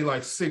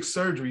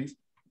 surgeries.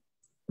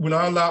 When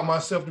I allowed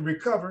myself to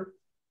recover,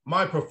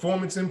 my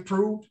performance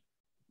improved,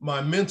 my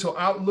mental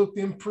outlook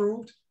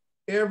improved,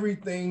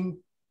 everything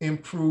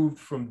improved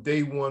from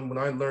day one when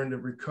I learned that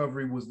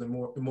recovery was the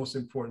most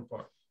important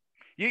part.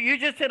 You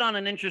just hit on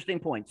an interesting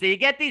point. So you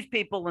get these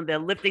people and they're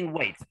lifting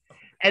weights,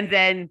 and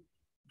then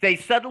they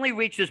suddenly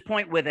reach this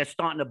point where they're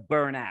starting to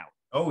burn out.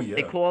 Oh, yeah.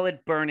 They call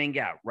it burning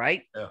out,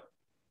 right? Yeah.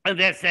 And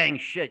they're saying,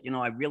 shit,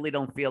 I really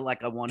don't feel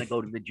like I want to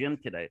go to the gym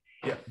today.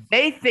 Yeah.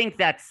 They think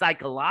that's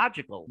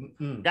psychological.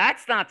 Mm-mm.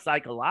 That's not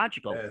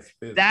psychological.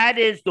 That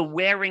is the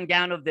wearing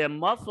down of their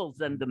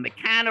muscles and the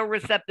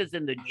mechanoreceptors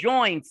in the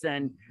joints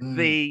and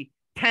the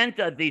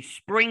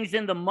springs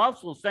in the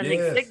muscles sending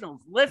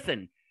signals.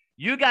 Listen,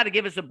 you got to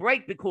give us a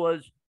break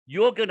because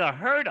you're going to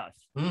hurt us.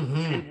 Mm-hmm.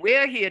 And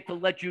we're here to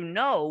let you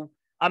know.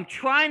 I'm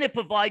trying to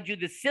provide you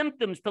the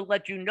symptoms to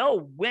let you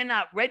know we're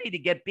not ready to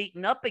get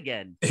beaten up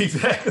again.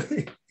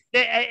 Exactly.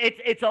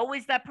 It's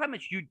always that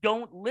premise. You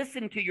don't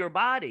listen to your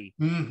body.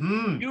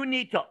 Mm-hmm. You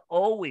need to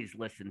always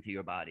listen to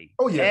your body.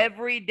 Oh, yeah.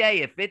 Every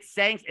day.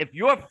 If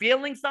you're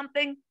feeling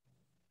something,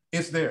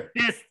 it's there.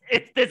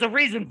 There's a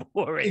reason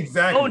for it.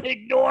 Exactly. Don't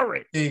ignore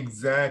it.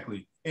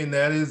 Exactly. And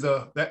that's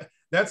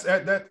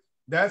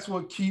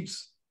what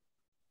keeps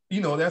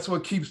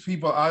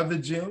people out of the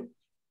gym.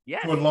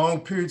 Yes. For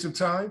long periods of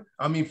time.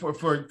 I mean,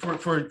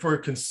 for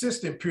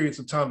consistent periods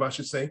of time, I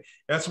should say.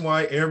 That's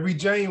why every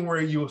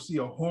January you'll see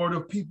a horde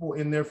of people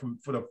in there for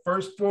the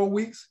first 4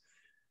 weeks.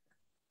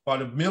 By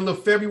the middle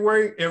of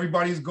February,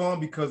 everybody's gone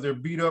because they're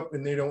beat up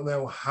and they don't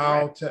know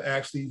how to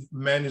actually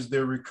manage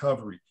their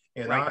recovery.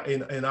 And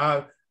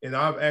I've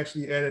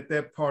actually added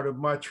that part of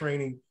my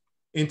training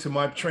into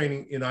my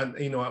training, and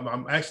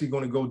I'm actually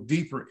going to go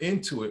deeper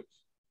into it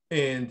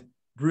and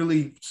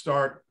really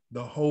start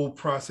the whole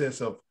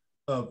process of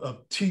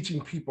teaching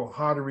people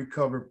how to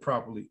recover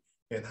properly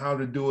and how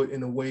to do it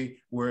in a way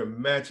where it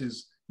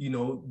matches,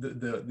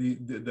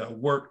 the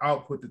work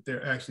output that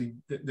they're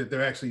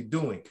actually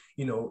doing.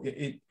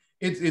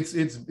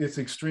 It's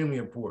extremely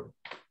important.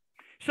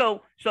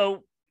 So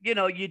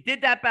you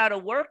did that bout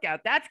of workout.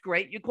 That's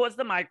great. You caused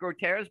the micro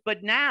tears,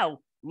 but now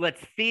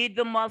let's feed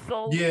the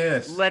muscle.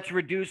 Yes. Let's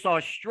reduce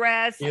our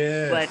stress.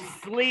 Yes.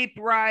 Let's sleep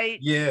right.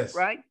 Yes.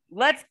 Right.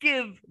 Let's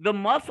give the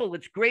muscle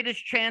its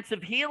greatest chance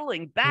of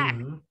healing back.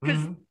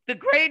 Because the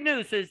great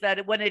news is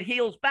that when it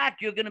heals back,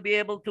 you're going to be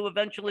able to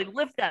eventually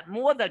lift that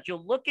more that you're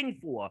looking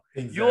for.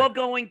 Exactly. You're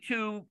going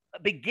to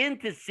begin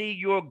to see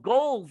your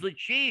goals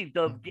achieved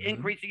of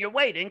increasing your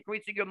weight,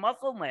 increasing your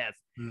muscle mass.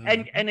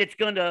 And it's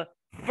going to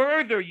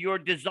further your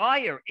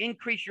desire,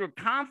 increase your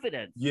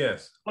confidence.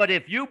 Yes. But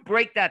if you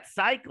break that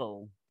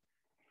cycle,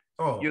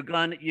 you're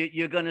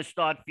gonna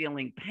start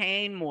feeling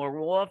pain more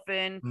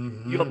often.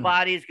 Your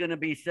body's gonna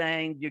be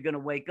saying, you're gonna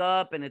wake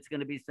up and it's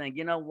gonna be saying,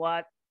 you know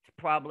what? It's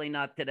probably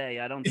not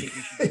today. I don't think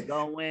you should be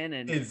going.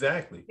 And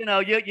exactly.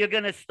 You're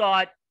gonna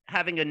start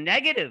having a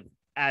negative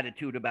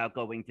attitude about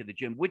going to the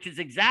gym, which is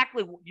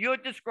you're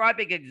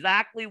describing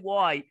exactly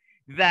why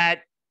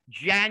that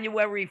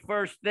January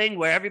 1st thing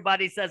where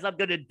everybody says I'm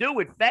gonna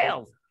do it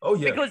fails. Oh,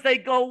 yeah. Because they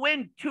go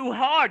in too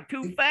hard,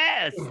 too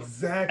fast.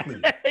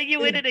 Exactly.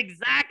 You hit it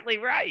exactly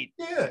right.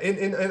 Yeah,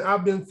 and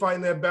I've been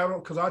fighting that battle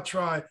because I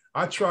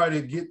try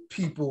to get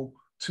people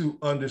to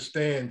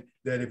understand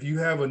that if you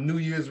have a New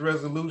Year's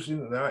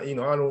resolution, and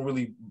I don't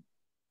really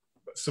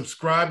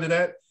subscribe to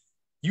that,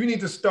 you need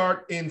to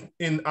start in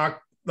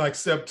like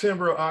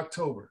September or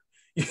October.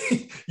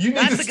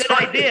 That's a good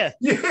idea.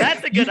 Yeah,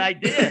 that's a good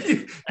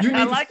idea.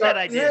 I like that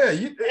idea.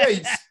 Yeah,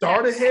 you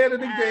start ahead of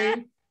the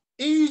game.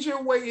 Ease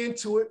your way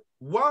into it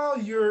while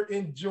you're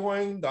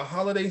enjoying the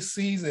holiday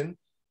season.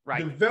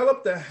 Right.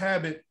 Develop the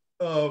habit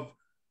of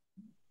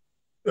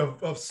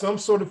some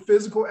sort of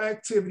physical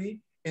activity,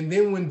 and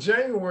then when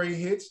January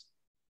hits,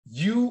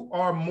 you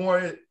are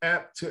more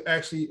apt to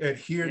actually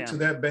adhere to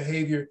that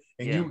behavior,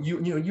 and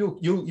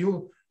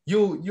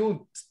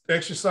you'll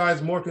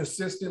exercise more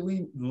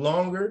consistently,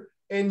 longer,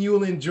 and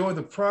you'll enjoy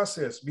the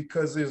process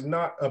because there's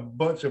not a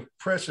bunch of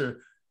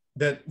pressure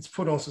that's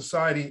put on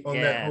society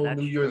on that whole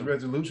New Year's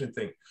resolution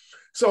thing.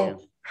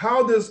 So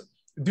how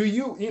do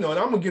you, and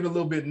I'm gonna get a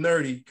little bit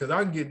nerdy because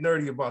I can get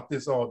nerdy about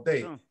this all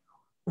day.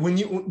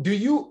 Do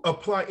you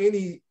apply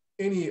any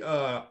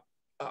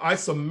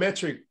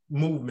isometric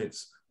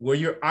movements where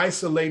you're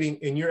isolating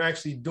and you're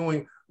actually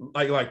doing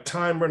like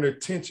time under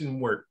tension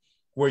work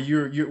where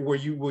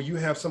you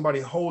have somebody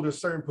hold a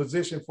certain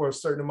position for a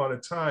certain amount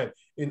of time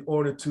in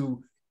order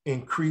to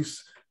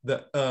increase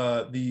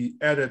the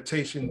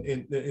adaptation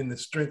in the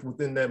strength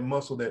within that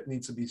muscle that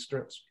needs to be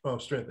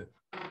strengthened.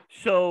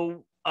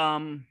 So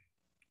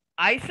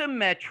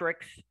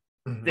isometrics,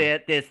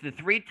 there's the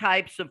three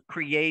types of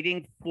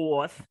creating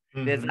force.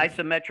 There's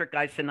isometric,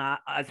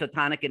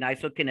 isotonic, and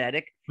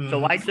isokinetic.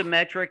 So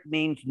isometric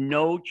means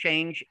no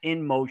change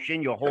in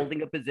motion. You're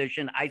holding a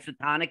position.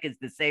 Isotonic is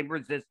the same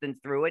resistance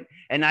through it,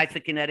 and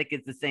isokinetic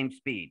is the same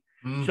speed.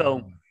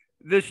 So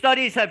the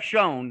studies have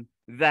shown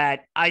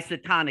that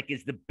isotonic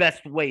is the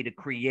best way to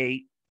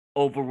create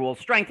overall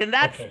strength. And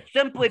that's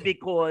simply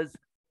because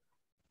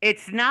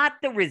it's not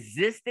the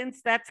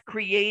resistance that's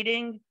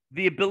creating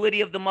the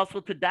ability of the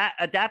muscle to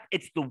adapt.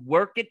 It's the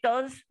work it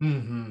does.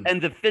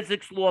 And the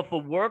physics law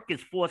for work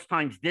is force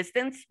times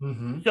distance.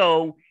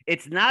 So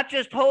it's not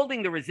just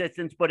holding the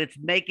resistance, but it's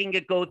making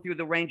it go through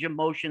the range of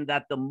motion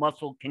that the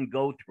muscle can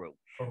go through.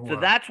 So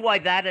that's why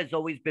that has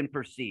always been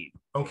perceived.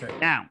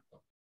 Now,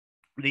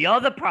 the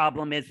other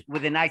problem is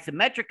with an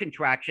isometric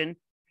contraction,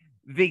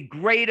 the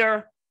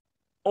greater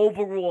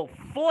overall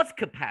force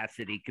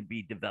capacity could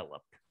be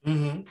developed.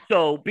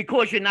 So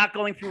because you're not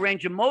going through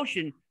range of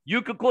motion,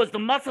 you could cause the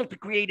muscle to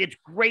create its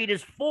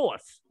greatest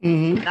force.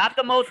 Not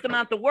the most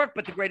amount of work,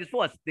 but the greatest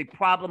force. The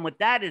problem with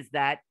that is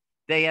that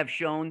they have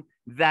shown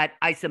that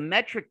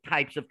isometric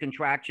types of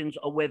contractions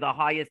are where the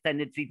highest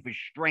tendency for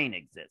strain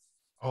exists.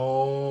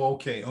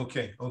 Okay.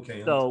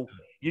 So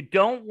you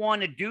don't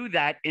want to do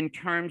that in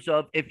terms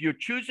of, if you're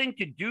choosing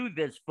to do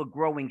this for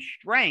growing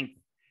strength,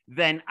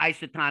 then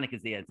isotonic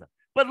is the answer.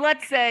 But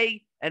let's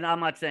say, and I'm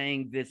not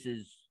saying this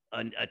is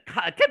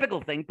a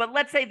typical thing, but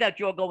let's say that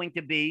you're going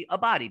to be a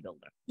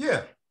bodybuilder.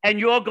 Yeah. And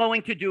you're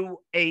going to do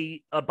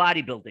a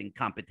bodybuilding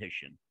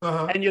competition.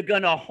 And you're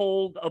going to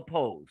hold a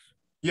pose.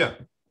 Yeah.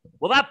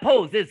 Well, that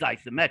pose is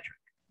isometric.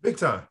 Big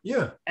time.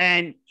 Yeah.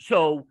 And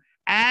so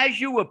as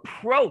you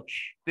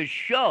approach the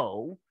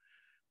show,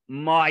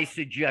 my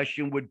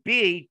suggestion would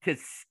be to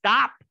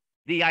stop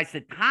the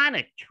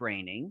isotonic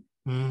training,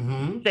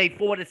 say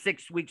 4 to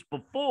 6 weeks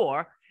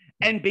before,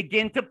 and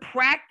begin to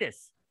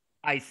practice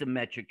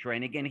isometric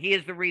training. And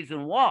here's the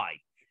reason why.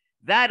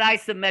 That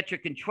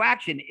isometric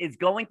contraction is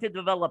going to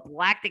develop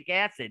lactic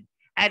acid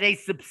at a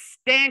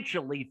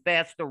substantially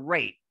faster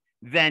rate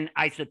than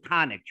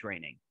isotonic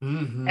training.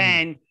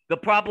 And the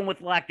problem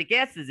with lactic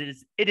acid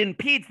is it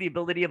impedes the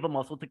ability of a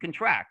muscle to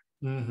contract.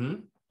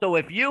 So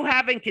if you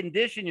haven't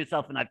conditioned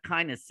yourself, and I've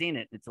kind of seen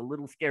it, it's a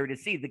little scary to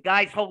see, the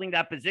guy's holding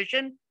that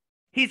position,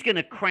 he's going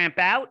to cramp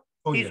out.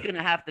 He's going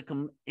to have to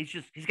come.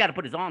 He's got to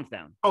put his arms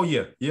down.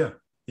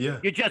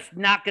 You're just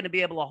not going to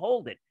be able to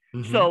hold it.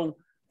 So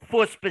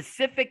for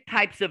specific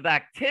types of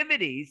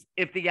activities,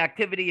 if the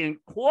activity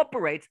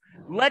incorporates,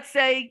 let's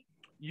say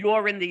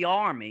you're in the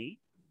Army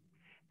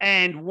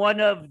and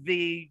one of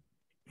the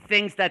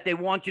things that they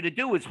want you to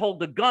do is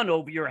hold a gun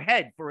over your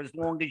head for as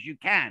long as you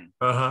can.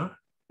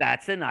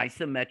 That's an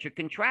isometric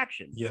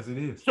contraction. Yes, it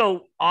is.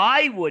 So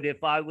I would,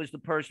 if I was the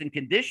person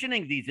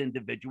conditioning these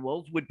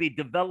individuals, would be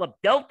develop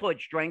deltoid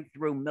strength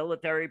through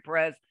military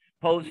press,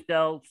 post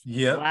delts,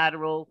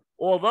 lateral,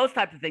 all those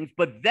types of things.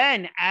 But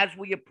then as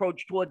we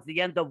approach towards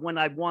the end of when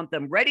I want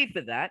them ready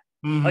for that,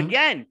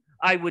 again,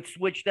 I would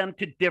switch them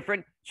to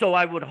different. So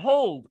I would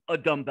hold a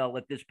dumbbell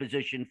at this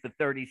position for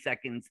 30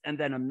 seconds and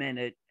then a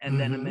minute and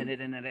then a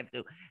minute and then have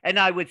to. And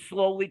I would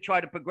slowly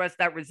try to progress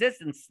that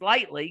resistance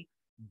slightly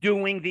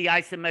doing the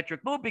isometric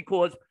move,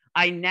 because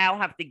I now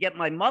have to get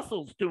my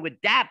muscles to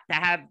adapt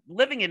to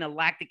living in a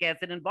lactic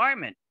acid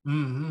environment,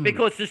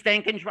 because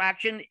sustained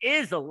contraction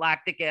is a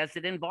lactic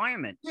acid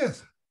environment.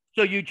 Yes.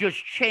 So you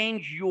just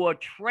change your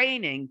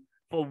training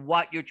for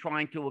what you're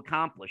trying to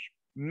accomplish.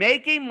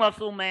 Making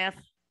muscle mass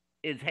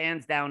is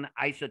hands down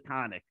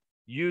isotonic,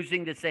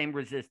 using the same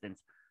resistance.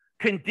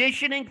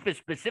 Conditioning for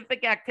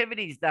specific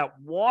activities that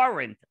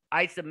warrant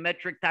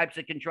isometric types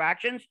of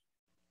contractions,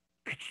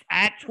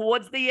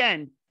 towards the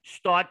end,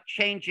 start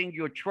changing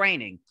your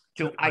training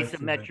to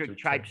isometric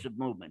types of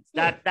movements.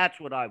 That's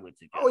what I would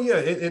suggest.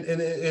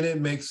 And it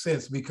makes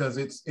sense, because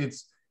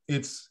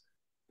it's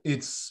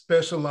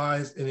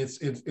specialized and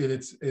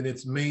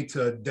it's made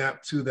to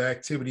adapt to the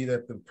activity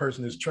that the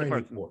person is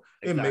training for.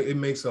 It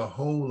makes a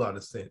whole lot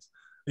of sense,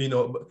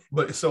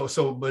 but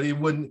it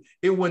wouldn't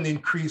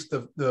increase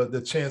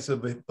the chance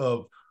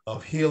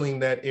of healing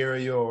that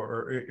area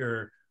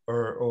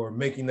or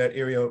making that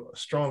area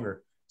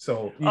stronger.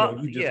 So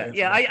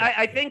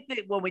I think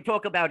that when we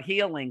talk about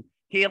healing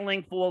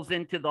falls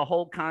into the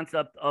whole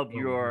concept of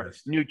your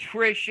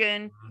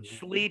nutrition,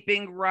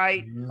 sleeping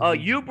right.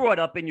 You brought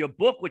up in your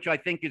book, which I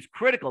think is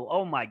critical.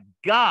 Oh my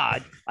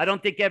God. I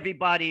don't think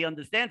everybody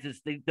understands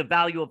this, the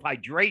value of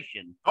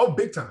hydration. Oh,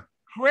 big time.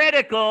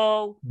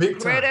 Critical.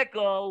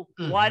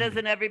 Why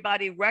doesn't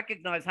everybody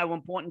recognize how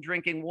important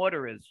drinking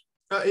water is?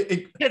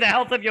 To the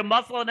health of your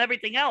muscle and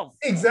everything else.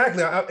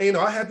 Exactly.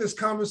 I had this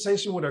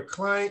conversation with a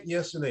client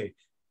yesterday.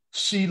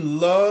 She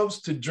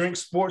loves to drink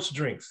sports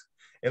drinks.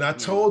 And I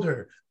told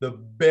her the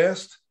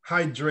best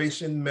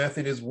hydration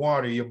method is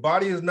water. Your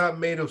body is not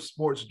made of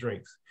sports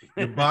drinks.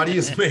 Your body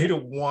is made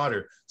of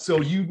water.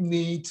 So you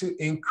need to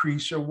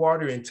increase your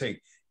water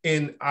intake.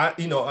 And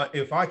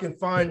if I can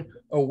find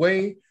a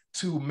way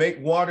to make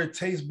water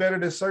taste better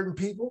to certain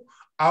people,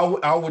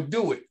 I would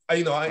do it.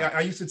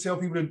 I used to tell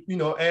people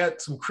to,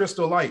 add some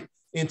Crystal Light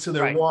into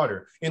their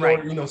water in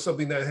order,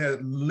 something that has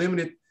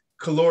limited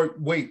caloric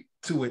weight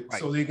to it,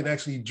 so they can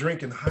actually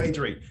drink and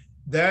hydrate.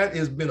 That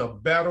has been a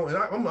battle, and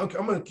I'm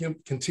going to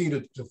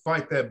continue to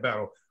fight that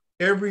battle.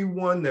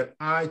 Everyone that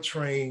I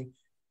train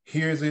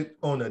hears it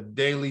on a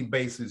daily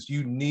basis.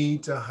 You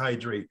need to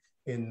hydrate,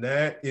 and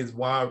that's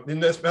why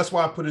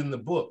I put it in the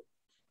book.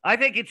 I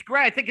think it's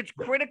great. I think it's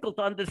critical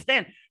to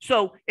understand.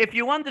 So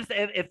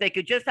if they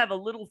could just have a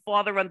little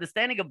farther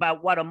understanding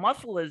about what a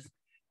muscle is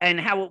and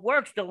how it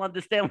works, they'll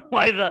understand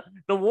why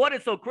the water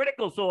is so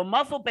critical. So a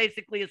muscle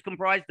basically is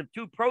comprised of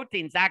two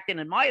proteins, actin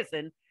and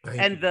myosin,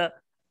 the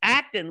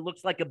actin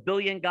looks like a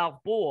billion golf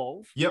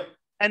balls. Yep.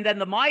 And then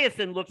the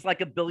myosin looks like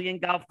a billion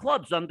golf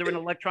clubs under an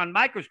electron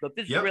microscope.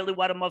 This is really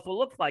what a muscle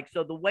looks like.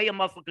 So the way a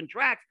muscle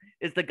contracts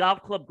is the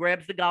golf club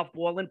grabs the golf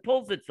ball and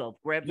pulls itself,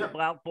 grabs the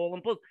golf ball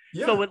and pulls.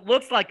 So it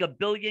looks like a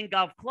billion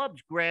golf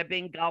clubs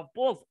grabbing golf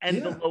balls.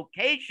 And the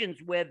locations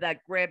where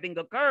that grabbing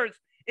occurs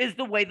is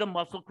the way the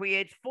muscle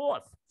creates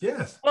force.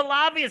 Yes. Well,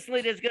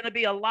 obviously, there's going to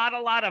be a lot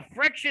of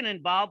friction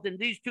involved in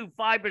these two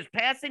fibers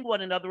passing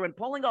one another and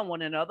pulling on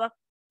one another.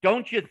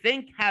 Don't you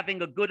think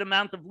having a good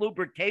amount of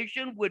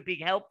lubrication would be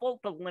helpful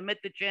to limit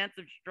the chance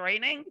of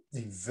straining?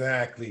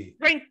 Exactly.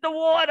 Drink the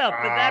water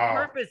for that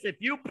purpose. If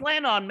you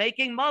plan on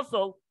making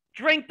muscle,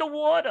 drink the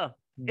water.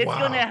 It's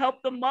going to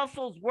help the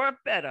muscles work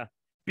better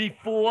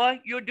before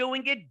you're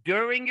doing it,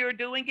 during you're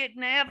doing it,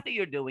 and after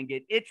you're doing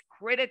it. It's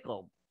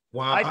critical.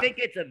 Wow. I think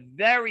it's a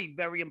very,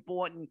 very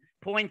important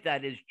point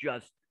that is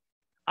just,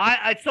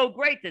 it's so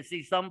great to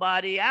see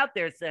somebody out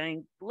there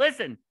saying,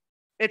 listen,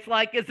 it's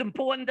like as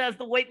important as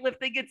the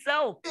weightlifting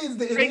itself.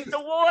 Drink the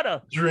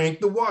water.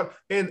 Drink the water.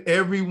 And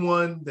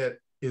everyone that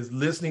is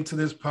listening to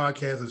this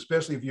podcast,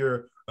 especially if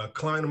you're a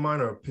client of mine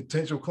or a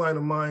potential client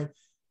of mine,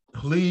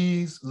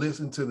 please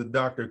listen to the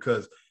doctor,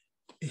 because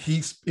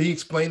he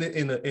explained it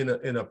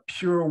in a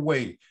pure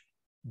way.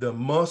 The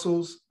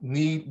muscles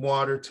need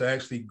water to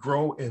actually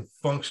grow and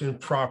function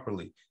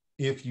properly.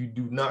 If you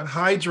do not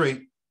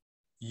hydrate,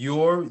 you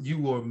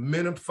will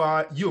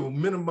minimize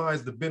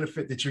the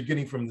benefit that you're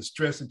getting from the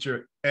stress that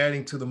you're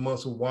adding to the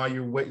muscle while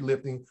you're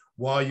weightlifting,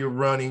 while you're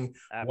running,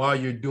 while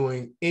you're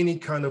doing any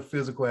kind of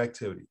physical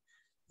activity.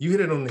 You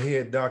hit it on the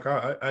head, Doc.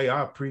 I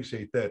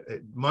appreciate that.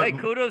 Hey,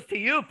 kudos to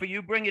you for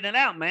you bringing it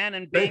out, man,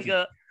 and being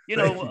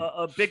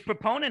a big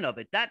proponent of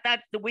it.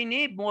 That we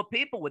need more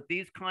people with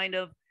these kind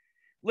of.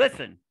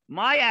 Listen,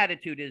 my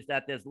attitude is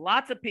that there's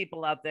lots of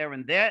people out there,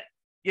 and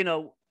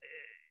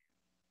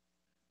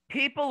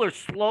people are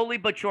slowly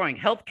maturing.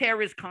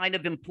 Healthcare is kind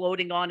of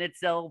imploding on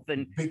itself,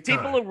 and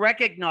people are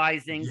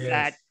recognizing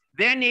that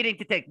they're needing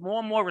to take more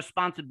and more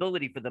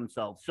responsibility for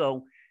themselves.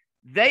 So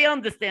they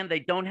understand they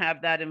don't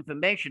have that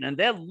information, and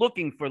they're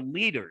looking for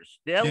leaders.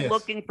 They're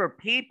looking for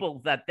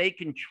people that they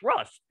can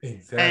trust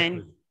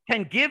and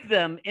can give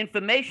them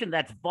information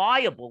that's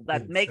viable,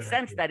 that makes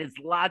sense, that is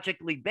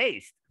logically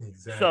based.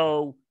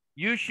 So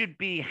you should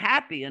be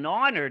happy and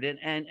honored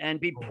and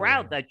be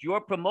proud that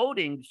you're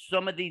promoting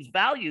some of these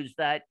values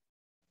that,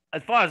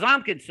 as far as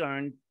I'm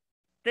concerned,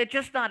 they're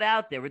just not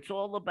out there. It's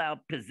all about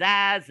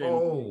pizzazz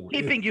and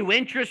keeping you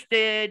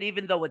interested,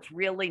 even though it's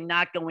really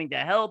not going to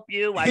help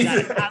you. I got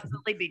to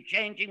constantly be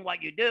changing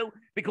what you do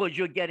because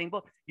you're getting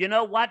bored. You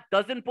know what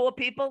doesn't bore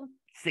people?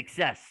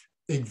 Success.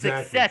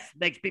 Exactly. Success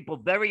makes people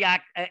very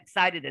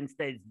excited and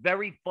stays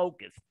very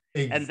focused.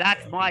 And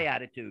that's my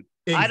attitude.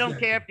 I don't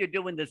care if you're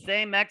doing the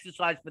same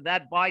exercise for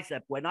that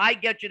bicep. When I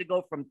get you to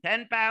go from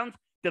 10 pounds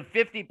to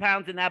 50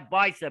 pounds in that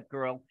bicep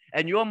curl,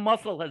 and your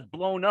muscle has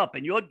blown up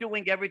and you're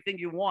doing everything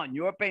you want,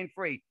 you're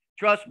pain-free,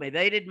 trust me,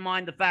 they didn't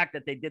mind the fact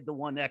that they did the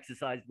one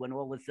exercise when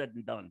all is said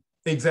and done.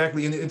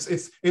 Exactly. And it's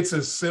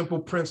a simple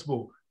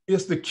principle.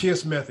 It's the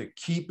KISS method.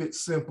 Keep it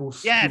simple.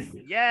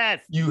 Stupid.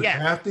 Yes. You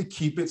have to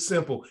keep it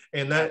simple.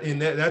 And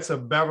that's a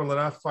battle that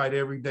I fight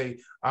every day.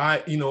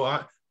 I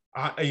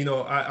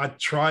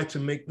try to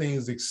make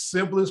things as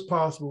simple as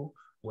possible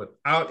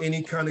without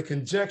any kind of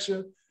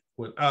conjecture,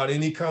 without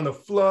any kind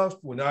of fluff,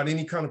 without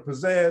any kind of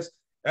pizzazz.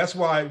 That's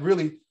why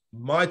really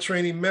my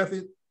training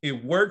method,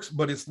 it works,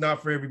 but it's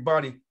not for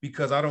everybody,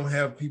 because I don't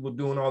have people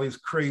doing all these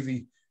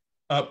crazy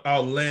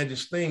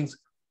outlandish things.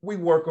 We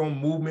work on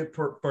movement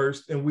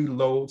first and we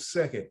load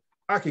second.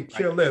 I could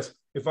care less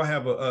if I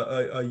have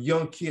a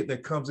young kid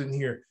that comes in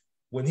here.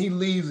 When he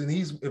leaves and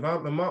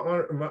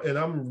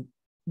I'm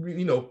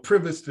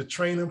privileged to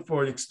train him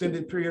for an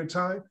extended period of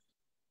time.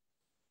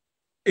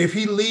 If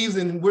he leaves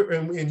and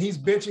he's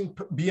benching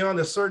beyond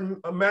a certain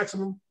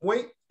maximum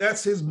weight,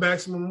 that's his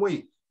maximum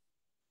weight.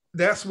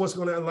 That's what's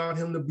going to allow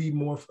him to be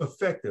more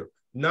effective.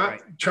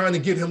 Not trying to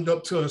get him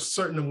up to a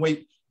certain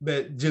weight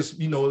that just,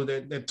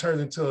 that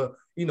turns into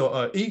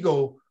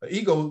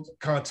ego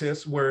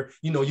contest where,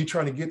 you're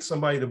trying to get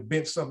somebody to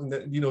bench something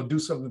that, do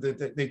something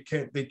that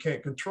they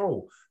can't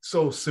control.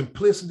 So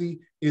simplicity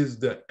is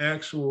the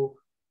actual,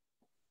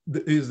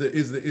 is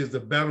the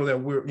battle that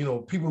we're,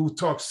 people who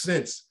talk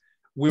sense,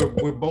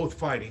 we're both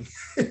fighting.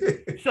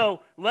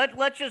 So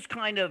let's just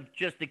kind of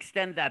just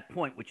extend that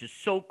point, which is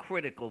so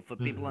critical for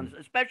people,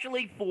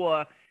 especially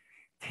for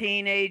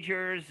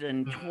teenagers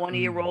and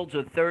 20-year-olds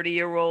or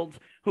 30-year-olds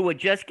who are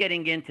just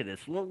getting into this.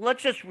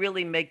 Let's just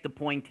really make the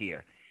point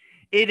here.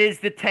 It is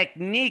the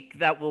technique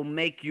that will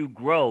make you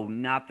grow,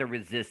 not the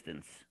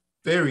resistance.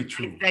 Very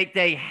true.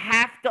 They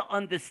have to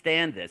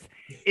understand this.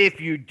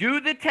 If you do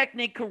the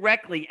technique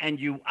correctly and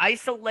you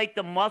isolate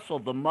the muscle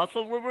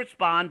will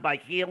respond by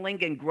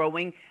healing and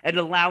growing and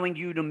allowing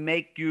you to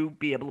make you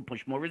be able to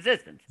push more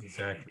resistance.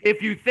 Exactly.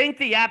 If you think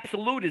the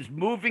absolute is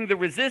moving the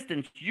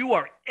resistance, you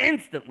are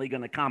instantly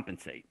going to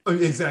compensate.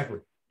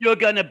 Exactly. You're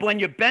going to, when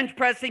you're bench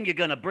pressing, you're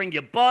going to bring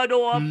your butt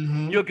off.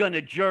 You're going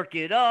to jerk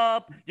it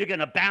up. You're going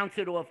to bounce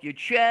it off your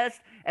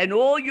chest. And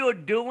all you're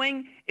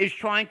doing is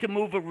trying to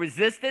move a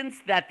resistance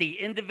that the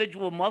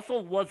individual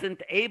muscle wasn't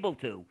able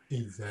to.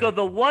 Exactly. So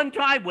the one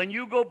time when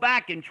you go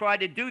back and try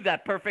to do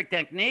that perfect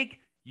technique,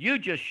 you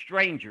just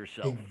strained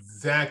yourself.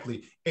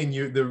 Exactly. And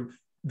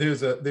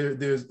there's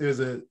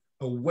a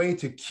way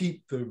to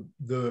keep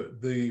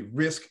the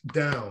risk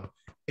down.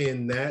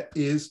 And that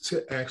is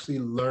to actually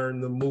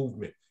learn the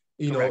movement.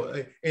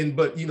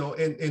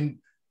 And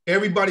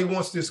everybody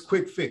wants this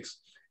quick fix.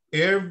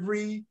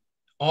 Every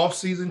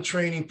off-season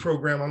training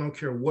program, I don't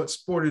care what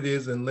sport it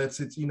is, unless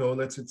it's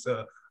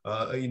a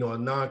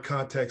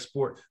non-contact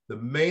sport, the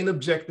main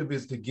objective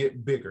is to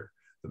get bigger.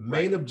 The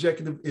main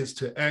objective is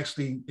to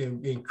actually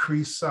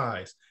increase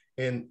size.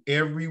 And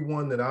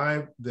everyone and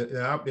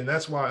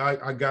that's why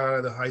I got out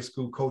of the high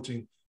school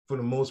coaching for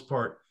the most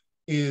part,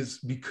 is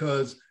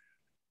because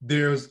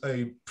there's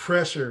a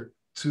pressure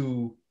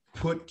to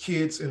put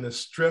kids in a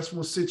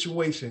stressful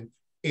situation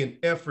in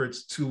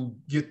efforts to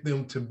get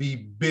them to be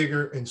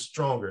bigger and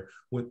stronger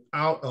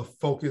without a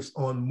focus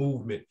on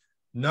movement,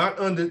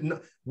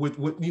 which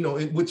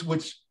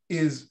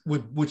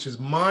is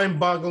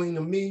mind-boggling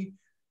to me.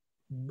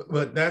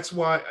 But that's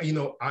why,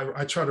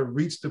 I try to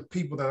reach the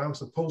people that I'm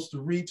supposed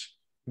to reach,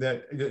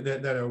 that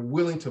are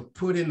willing to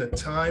put in the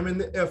time and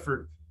the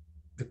effort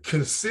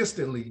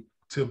consistently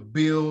to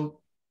build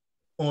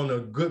on a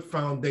good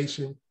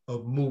foundation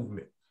of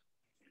movement.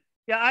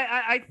 Yeah,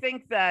 I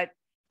think that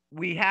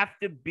we have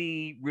to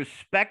be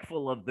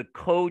respectful of the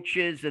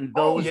coaches and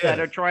those that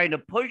are trying to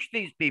push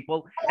these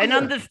people and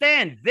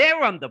understand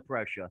they're under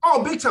pressure.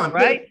 Oh, big time.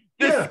 Right?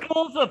 The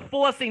schools are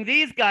forcing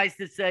these guys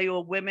to say,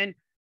 or women,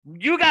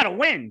 you got to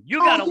win. You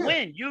got to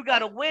win. You got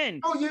to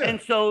win. Oh, yeah.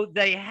 And so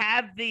they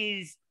have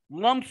these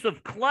lumps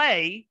of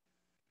clay,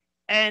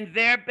 and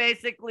they're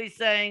basically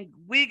saying,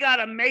 we got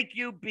to make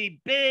you be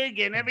big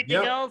and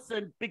everything else,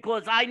 and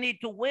because I need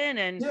to win.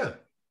 And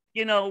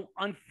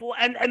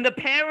and the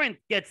parent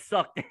gets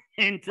sucked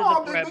into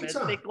the premise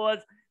because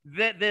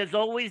there's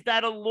always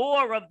that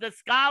allure of the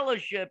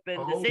scholarship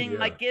and seeing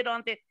my kid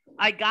on there.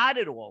 I got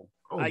it all.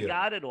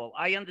 Got it all.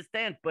 I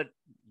understand. But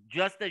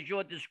just as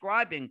you're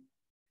describing,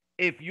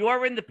 if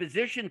you're in the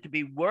position to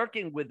be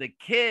working with a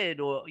kid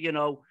or,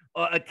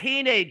 a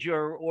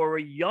teenager or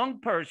a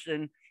young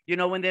person,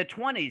 in their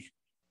 20s,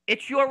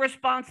 it's your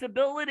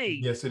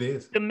responsibility. Yes, it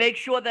is. To make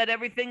sure that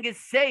everything is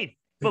safe.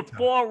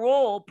 Before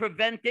all,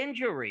 prevent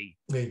injury.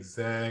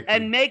 Exactly.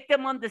 And make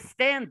them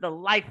understand the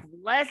life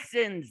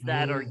lessons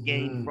that are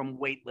gained from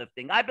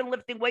weightlifting. I've been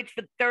lifting weights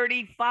for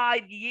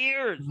 35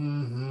 years.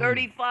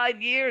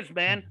 35 years,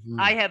 man.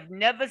 I have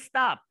never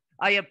stopped.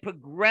 I have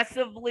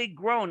progressively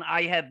grown.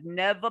 I have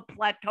never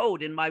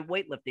plateaued in my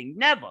weightlifting.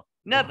 Never.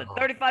 Wow.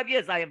 35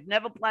 years, I have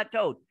never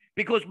plateaued.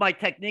 Because my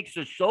techniques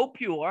are so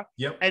pure,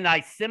 and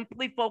I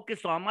simply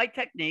focus on my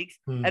techniques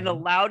and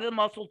allow the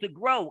muscle to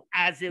grow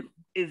as it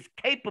is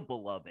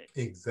capable of it.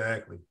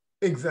 Exactly.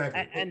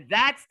 And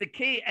that's the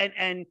key.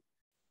 And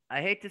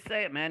I hate to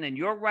say it, man, and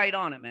you're right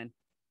on it, man.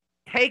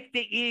 Take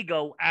the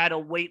ego out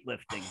of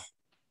weightlifting.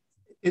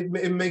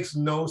 It makes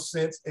no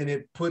sense, and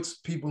it puts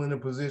people in a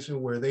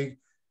position where they're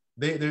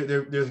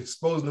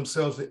exposing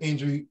themselves to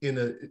injury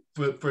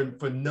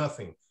for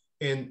nothing.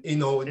 And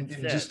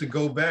just to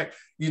go back,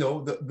 I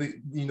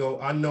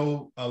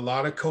know a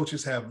lot of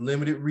coaches have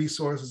limited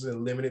resources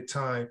and limited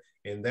time,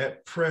 and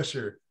that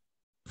pressure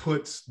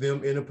puts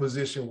them in a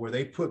position where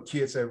they put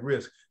kids at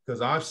risk. Because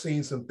I've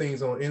seen some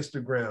things on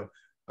Instagram.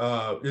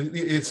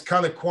 It's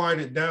kind of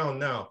quieted down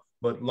now,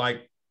 but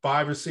like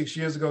 5 or 6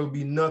 years ago, it'd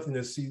be nothing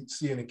to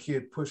seeing a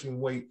kid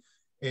pushing weight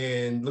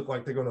and look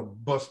like they're going to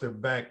bust their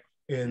back,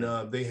 and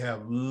they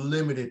have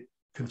limited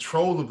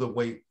control of the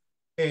weight.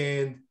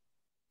 And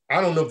I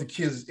don't know if the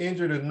kid is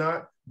injured or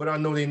not, but I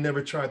know they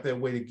never tried that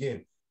weight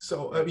again.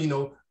 So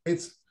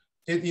it's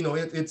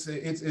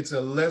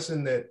a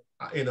lesson that,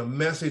 and a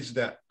message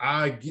that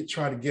I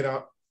try to get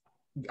out.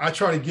 I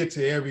try to get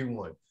to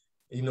everyone.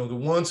 The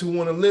ones who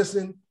want to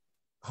listen,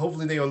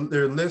 hopefully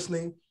they're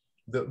listening.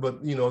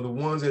 But the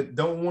ones that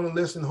don't want to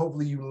listen,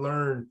 hopefully you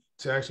learn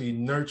to actually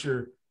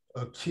nurture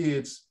a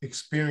kid's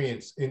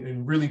experience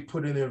and really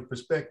put it in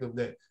perspective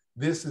that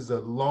this is a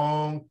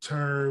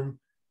long-term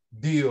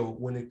deal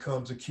when it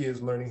comes to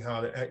kids learning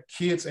how to act,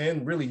 kids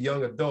and really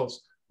young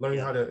adults learning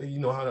how to,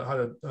 how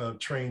to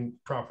train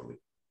properly.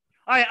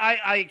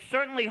 I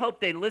certainly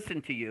hope they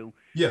listen to you,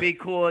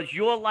 because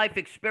your life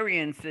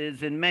experience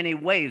is in many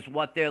ways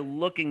what they're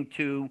looking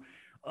to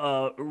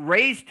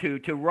rise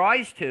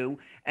to.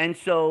 And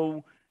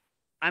so,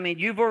 I mean,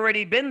 you've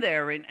already been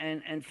there.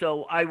 And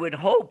so I would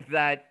hope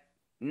that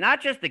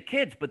not just the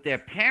kids, but their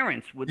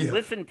parents would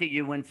listen to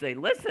you and say,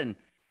 listen,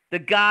 the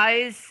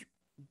guy's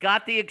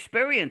got the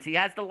experience. He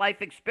has the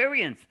life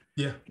experience.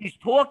 Yeah. He's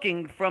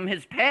talking from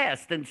his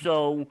past. And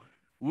so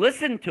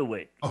listen to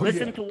it.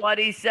 Listen to what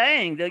he's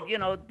saying. That,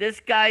 this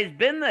guy's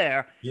been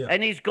there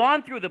and he's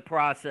gone through the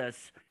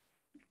process.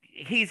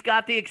 He's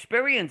got the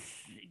experience.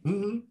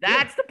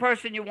 That's the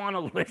person you want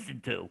to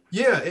listen to.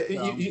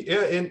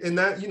 And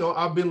that,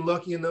 I've been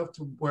lucky enough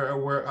to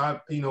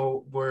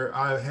where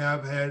I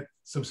have had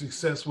some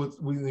success with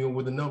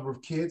a number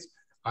of kids.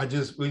 I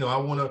just, I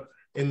want to,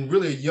 and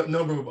really a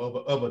number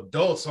of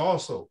adults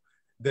also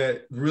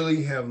that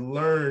really have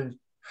learned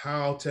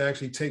how to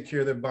actually take care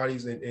of their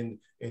bodies and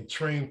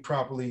train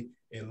properly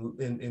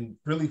and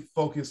really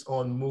focus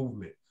on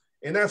movement.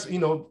 And that's me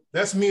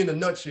in a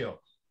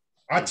nutshell.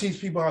 I teach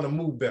people how to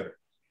move better.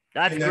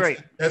 That's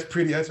great. That's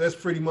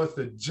pretty much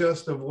the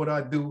gist of what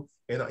I do.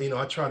 And,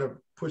 I try to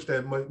push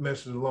that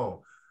message along.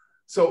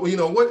 So,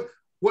 what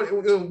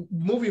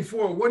moving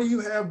forward, what do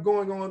you have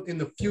going on in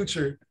the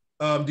future?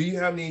 Do you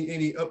have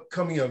any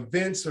upcoming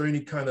events or any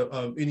kind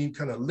of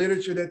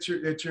literature that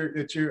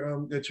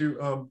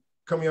you're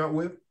coming out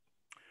with?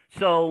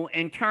 So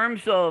in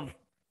terms of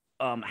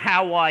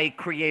how I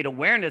create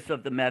awareness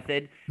of the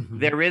method,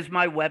 there is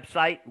my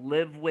website,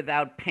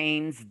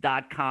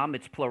 livewithoutpains.com.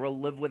 It's plural,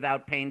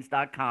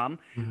 livewithoutpains.com.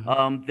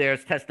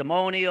 There's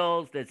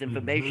testimonials, there's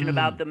information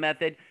about the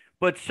method.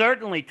 But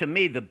certainly, to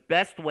me, the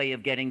best way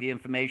of getting the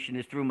information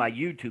is through my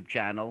YouTube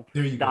channel,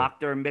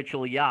 Dr.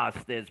 Mitchell Yass.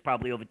 There's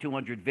probably over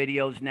 200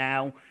 videos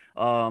now.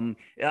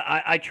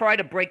 I try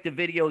to break the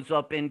videos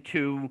up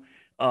into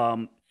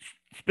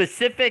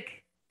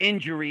specific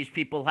injuries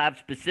people have,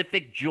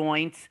 specific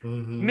joints,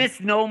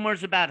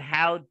 misnomers about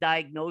how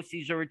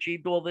diagnoses are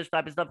achieved, all this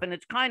type of stuff. And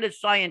it's kind of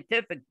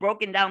scientific,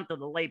 broken down to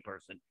the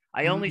layperson.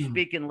 I only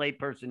speak in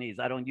laypersonese.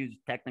 I don't use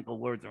technical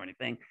words or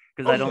anything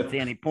because I don't see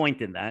any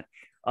point in that.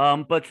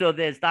 But so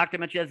there's Dr.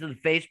 Mitchell Yass's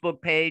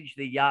Facebook page,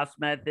 the Yass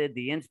Method,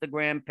 the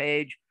Instagram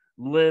page,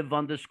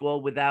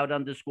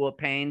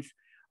 live_without_pains.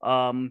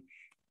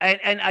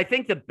 And I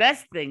think the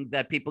best thing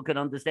that people can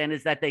understand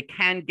is that they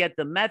can get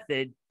the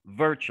method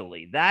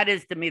virtually. That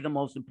is, to me, the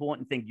most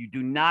important thing. You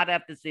do not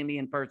have to see me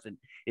in person.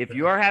 If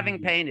you're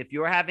having pain, if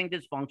you're having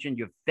dysfunction,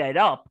 you're fed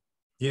up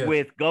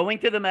with going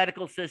to the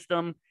medical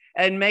system,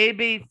 and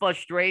maybe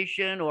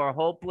frustration or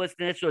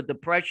hopelessness or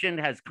depression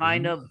has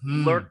kind of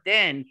lurked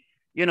in,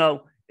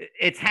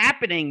 it's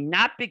happening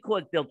not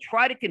because they'll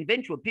try to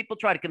convince you. People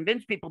try to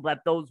convince people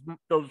that those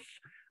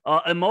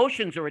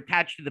emotions are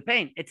attached to the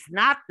pain. It's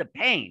not the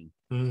pain.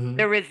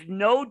 There is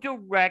no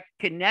direct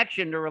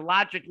connection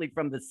neurologically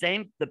from the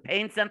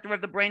pain center of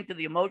the brain to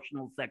the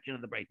emotional section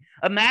of the brain.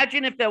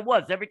 Imagine if there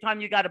was. Every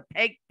time you got a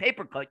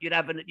paper cut, you'd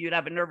have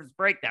a nervous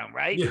breakdown,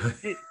 right?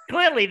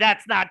 Clearly,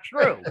 that's not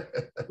true.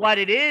 What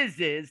it is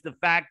the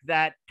fact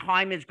that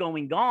time is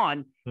going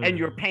on and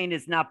your pain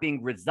is not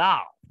being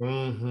resolved.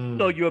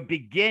 So you're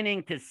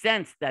beginning to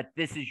sense that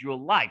this is your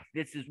life.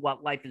 This is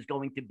what life is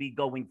going to be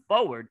going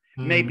forward,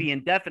 maybe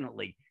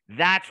indefinitely.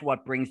 That's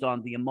what brings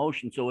on the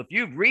emotion. So if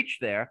you've reached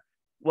there,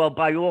 well,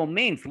 by all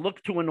means, look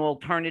to an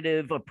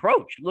alternative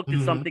approach. Look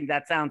to something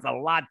that sounds a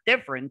lot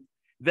different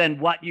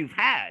than what you've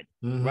had,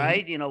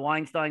 right?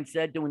 Einstein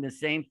said doing the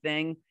same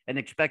thing and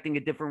expecting a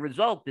different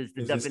result is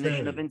the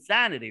definition of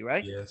insanity,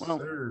 right? Yes, well,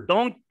 sir.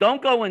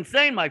 Don't go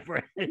insane, my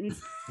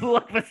friends.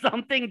 Look for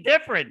something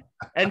different.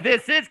 And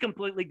this is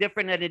completely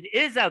different, and it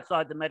is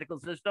outside the medical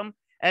system.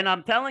 And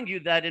I'm telling you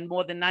that in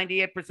more than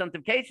 98%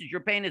 of cases,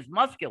 your pain is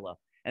muscular,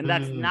 and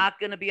that's not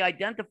going to be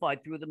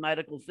identified through the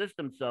medical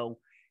system. So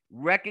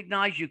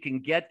recognize you can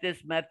get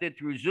this method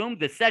through Zoom.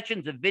 The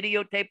sessions are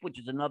videotape, which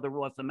is another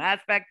awesome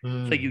aspect.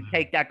 So you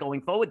take that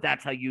going forward.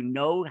 That's how you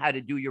know how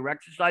to do your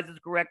exercises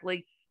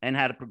correctly and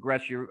how to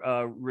progress your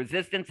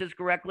resistances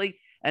correctly.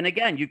 And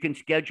again, you can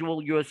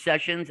schedule your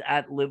sessions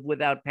at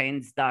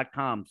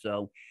livewithoutpains.com.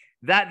 So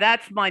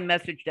that's my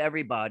message to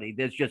everybody.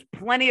 There's just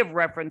plenty of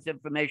reference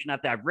information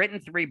out there. I've written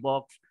 3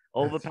 books,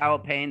 Overpower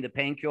Pain, The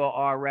Pain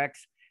Cure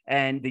RX,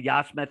 and the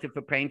Yass Method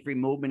for Pain-Free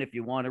Movement. If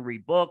you want to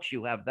read books,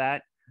 you have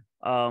that.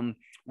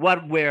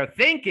 What we're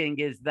thinking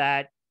is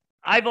that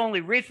I've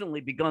only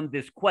recently begun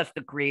this quest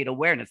to create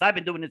awareness. I've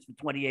been doing this for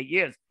 28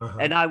 years,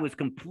 and I was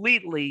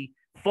completely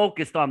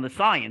focused on the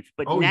science.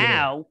 But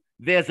now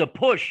there's a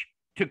push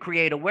to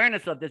create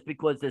awareness of this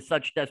because there's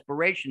such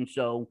desperation.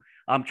 So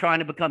I'm trying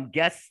to become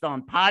guests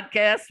on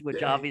podcasts,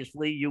 which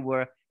obviously you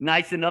were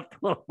nice enough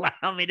to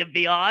allow me to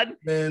be on.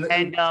 Man,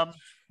 and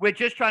we're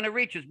just trying to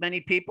reach as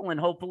many people. And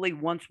hopefully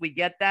once we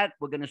get that,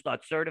 we're going to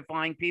start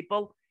certifying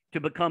people to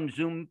become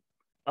Zoom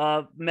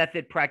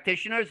method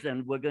practitioners.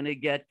 And we're going to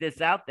get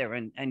this out there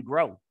and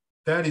grow.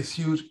 That is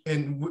huge.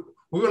 And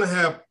we're going to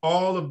have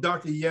all of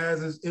Dr.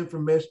 Yass's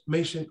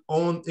information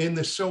in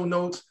the show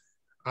notes.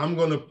 I'm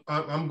going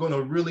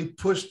to really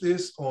push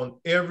this on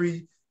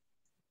every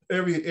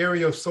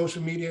area of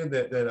social media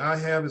that I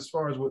have as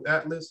far as with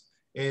Atlas.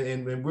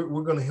 And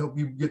we're going to help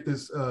you get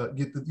this,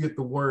 get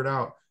the word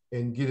out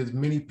and get as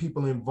many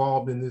people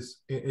involved in this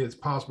as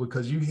possible,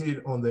 because you hit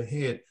it on the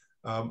head.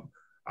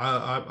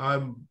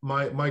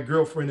 My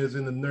girlfriend is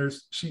in the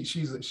nurse.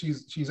 She's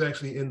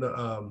actually in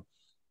the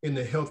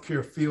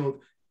healthcare field,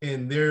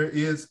 and there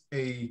is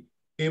a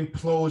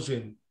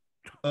implosion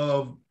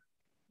of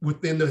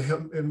within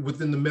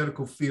the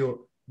medical field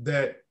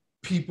that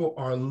people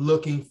are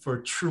looking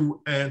for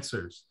true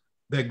answers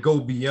that go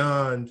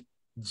beyond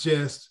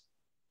just,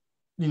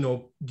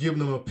 giving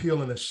them a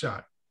pill and a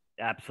shot.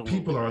 Absolutely.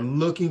 People are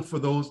looking for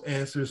those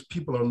answers.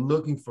 People are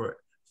looking for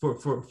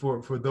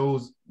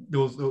those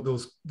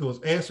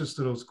answers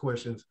to those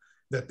questions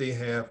that they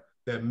have,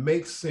 that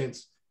makes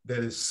sense, that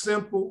is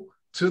simple,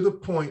 to the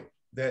point,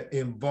 that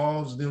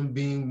involves them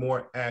being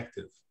more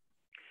active.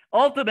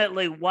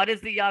 Ultimately, what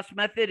is the Yass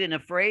method in a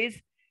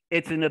phrase?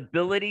 It's an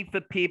ability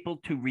for people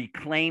to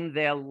reclaim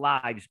their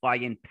lives by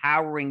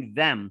empowering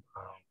them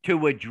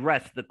to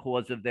address the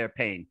cause of their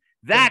pain.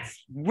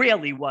 That's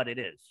really what it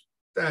is.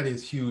 That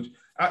is huge.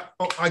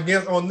 I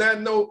guess on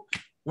that note,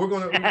 we're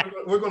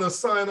gonna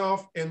sign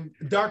off. And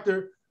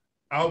Doctor,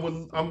 I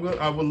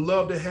would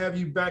love to have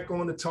you back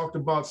on to talk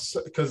about,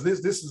 because this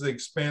is an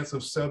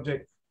expansive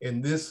subject,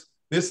 and this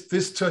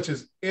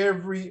touches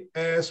every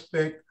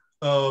aspect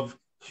of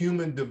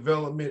human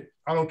development.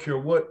 I don't care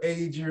what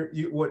age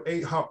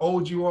how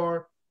old you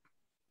are.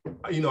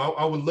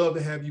 I would love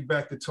to have you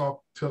back to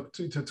talk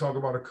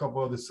about a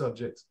couple other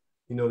subjects.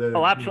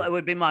 Absolutely. It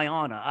would be my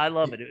honor. I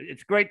love it.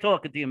 It's great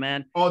talking to you,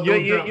 man. Oh,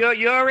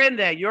 you're in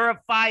there. You're a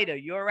fighter.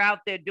 You're out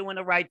there doing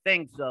the right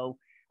thing. So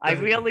I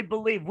really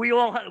believe we're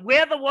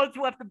the ones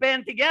who have to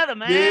band together,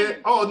 man. Yeah.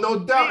 Oh, no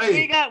doubt.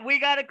 We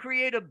got to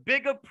create a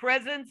bigger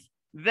presence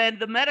than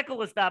the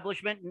medical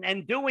establishment,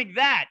 and doing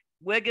that,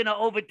 we're going to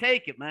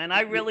overtake it, man.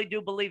 I really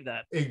do believe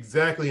that.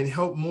 Exactly. And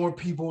help more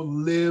people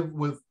live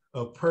with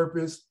a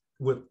purpose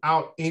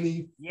without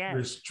any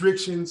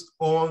restrictions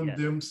on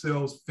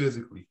themselves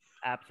physically.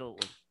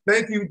 Absolutely.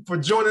 Thank you for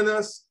joining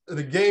us,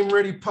 the Game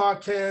Ready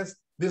Podcast.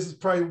 This has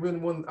probably been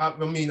one,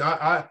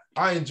 I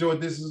enjoyed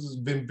this. This has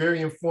been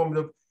very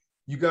informative.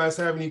 You guys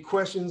have any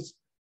questions,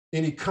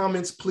 any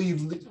comments,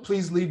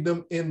 please leave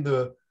them in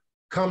the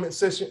comment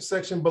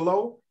section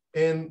below.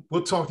 And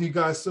we'll talk to you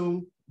guys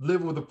soon.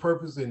 Live with a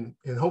purpose, and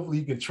hopefully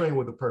you can train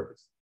with a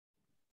purpose.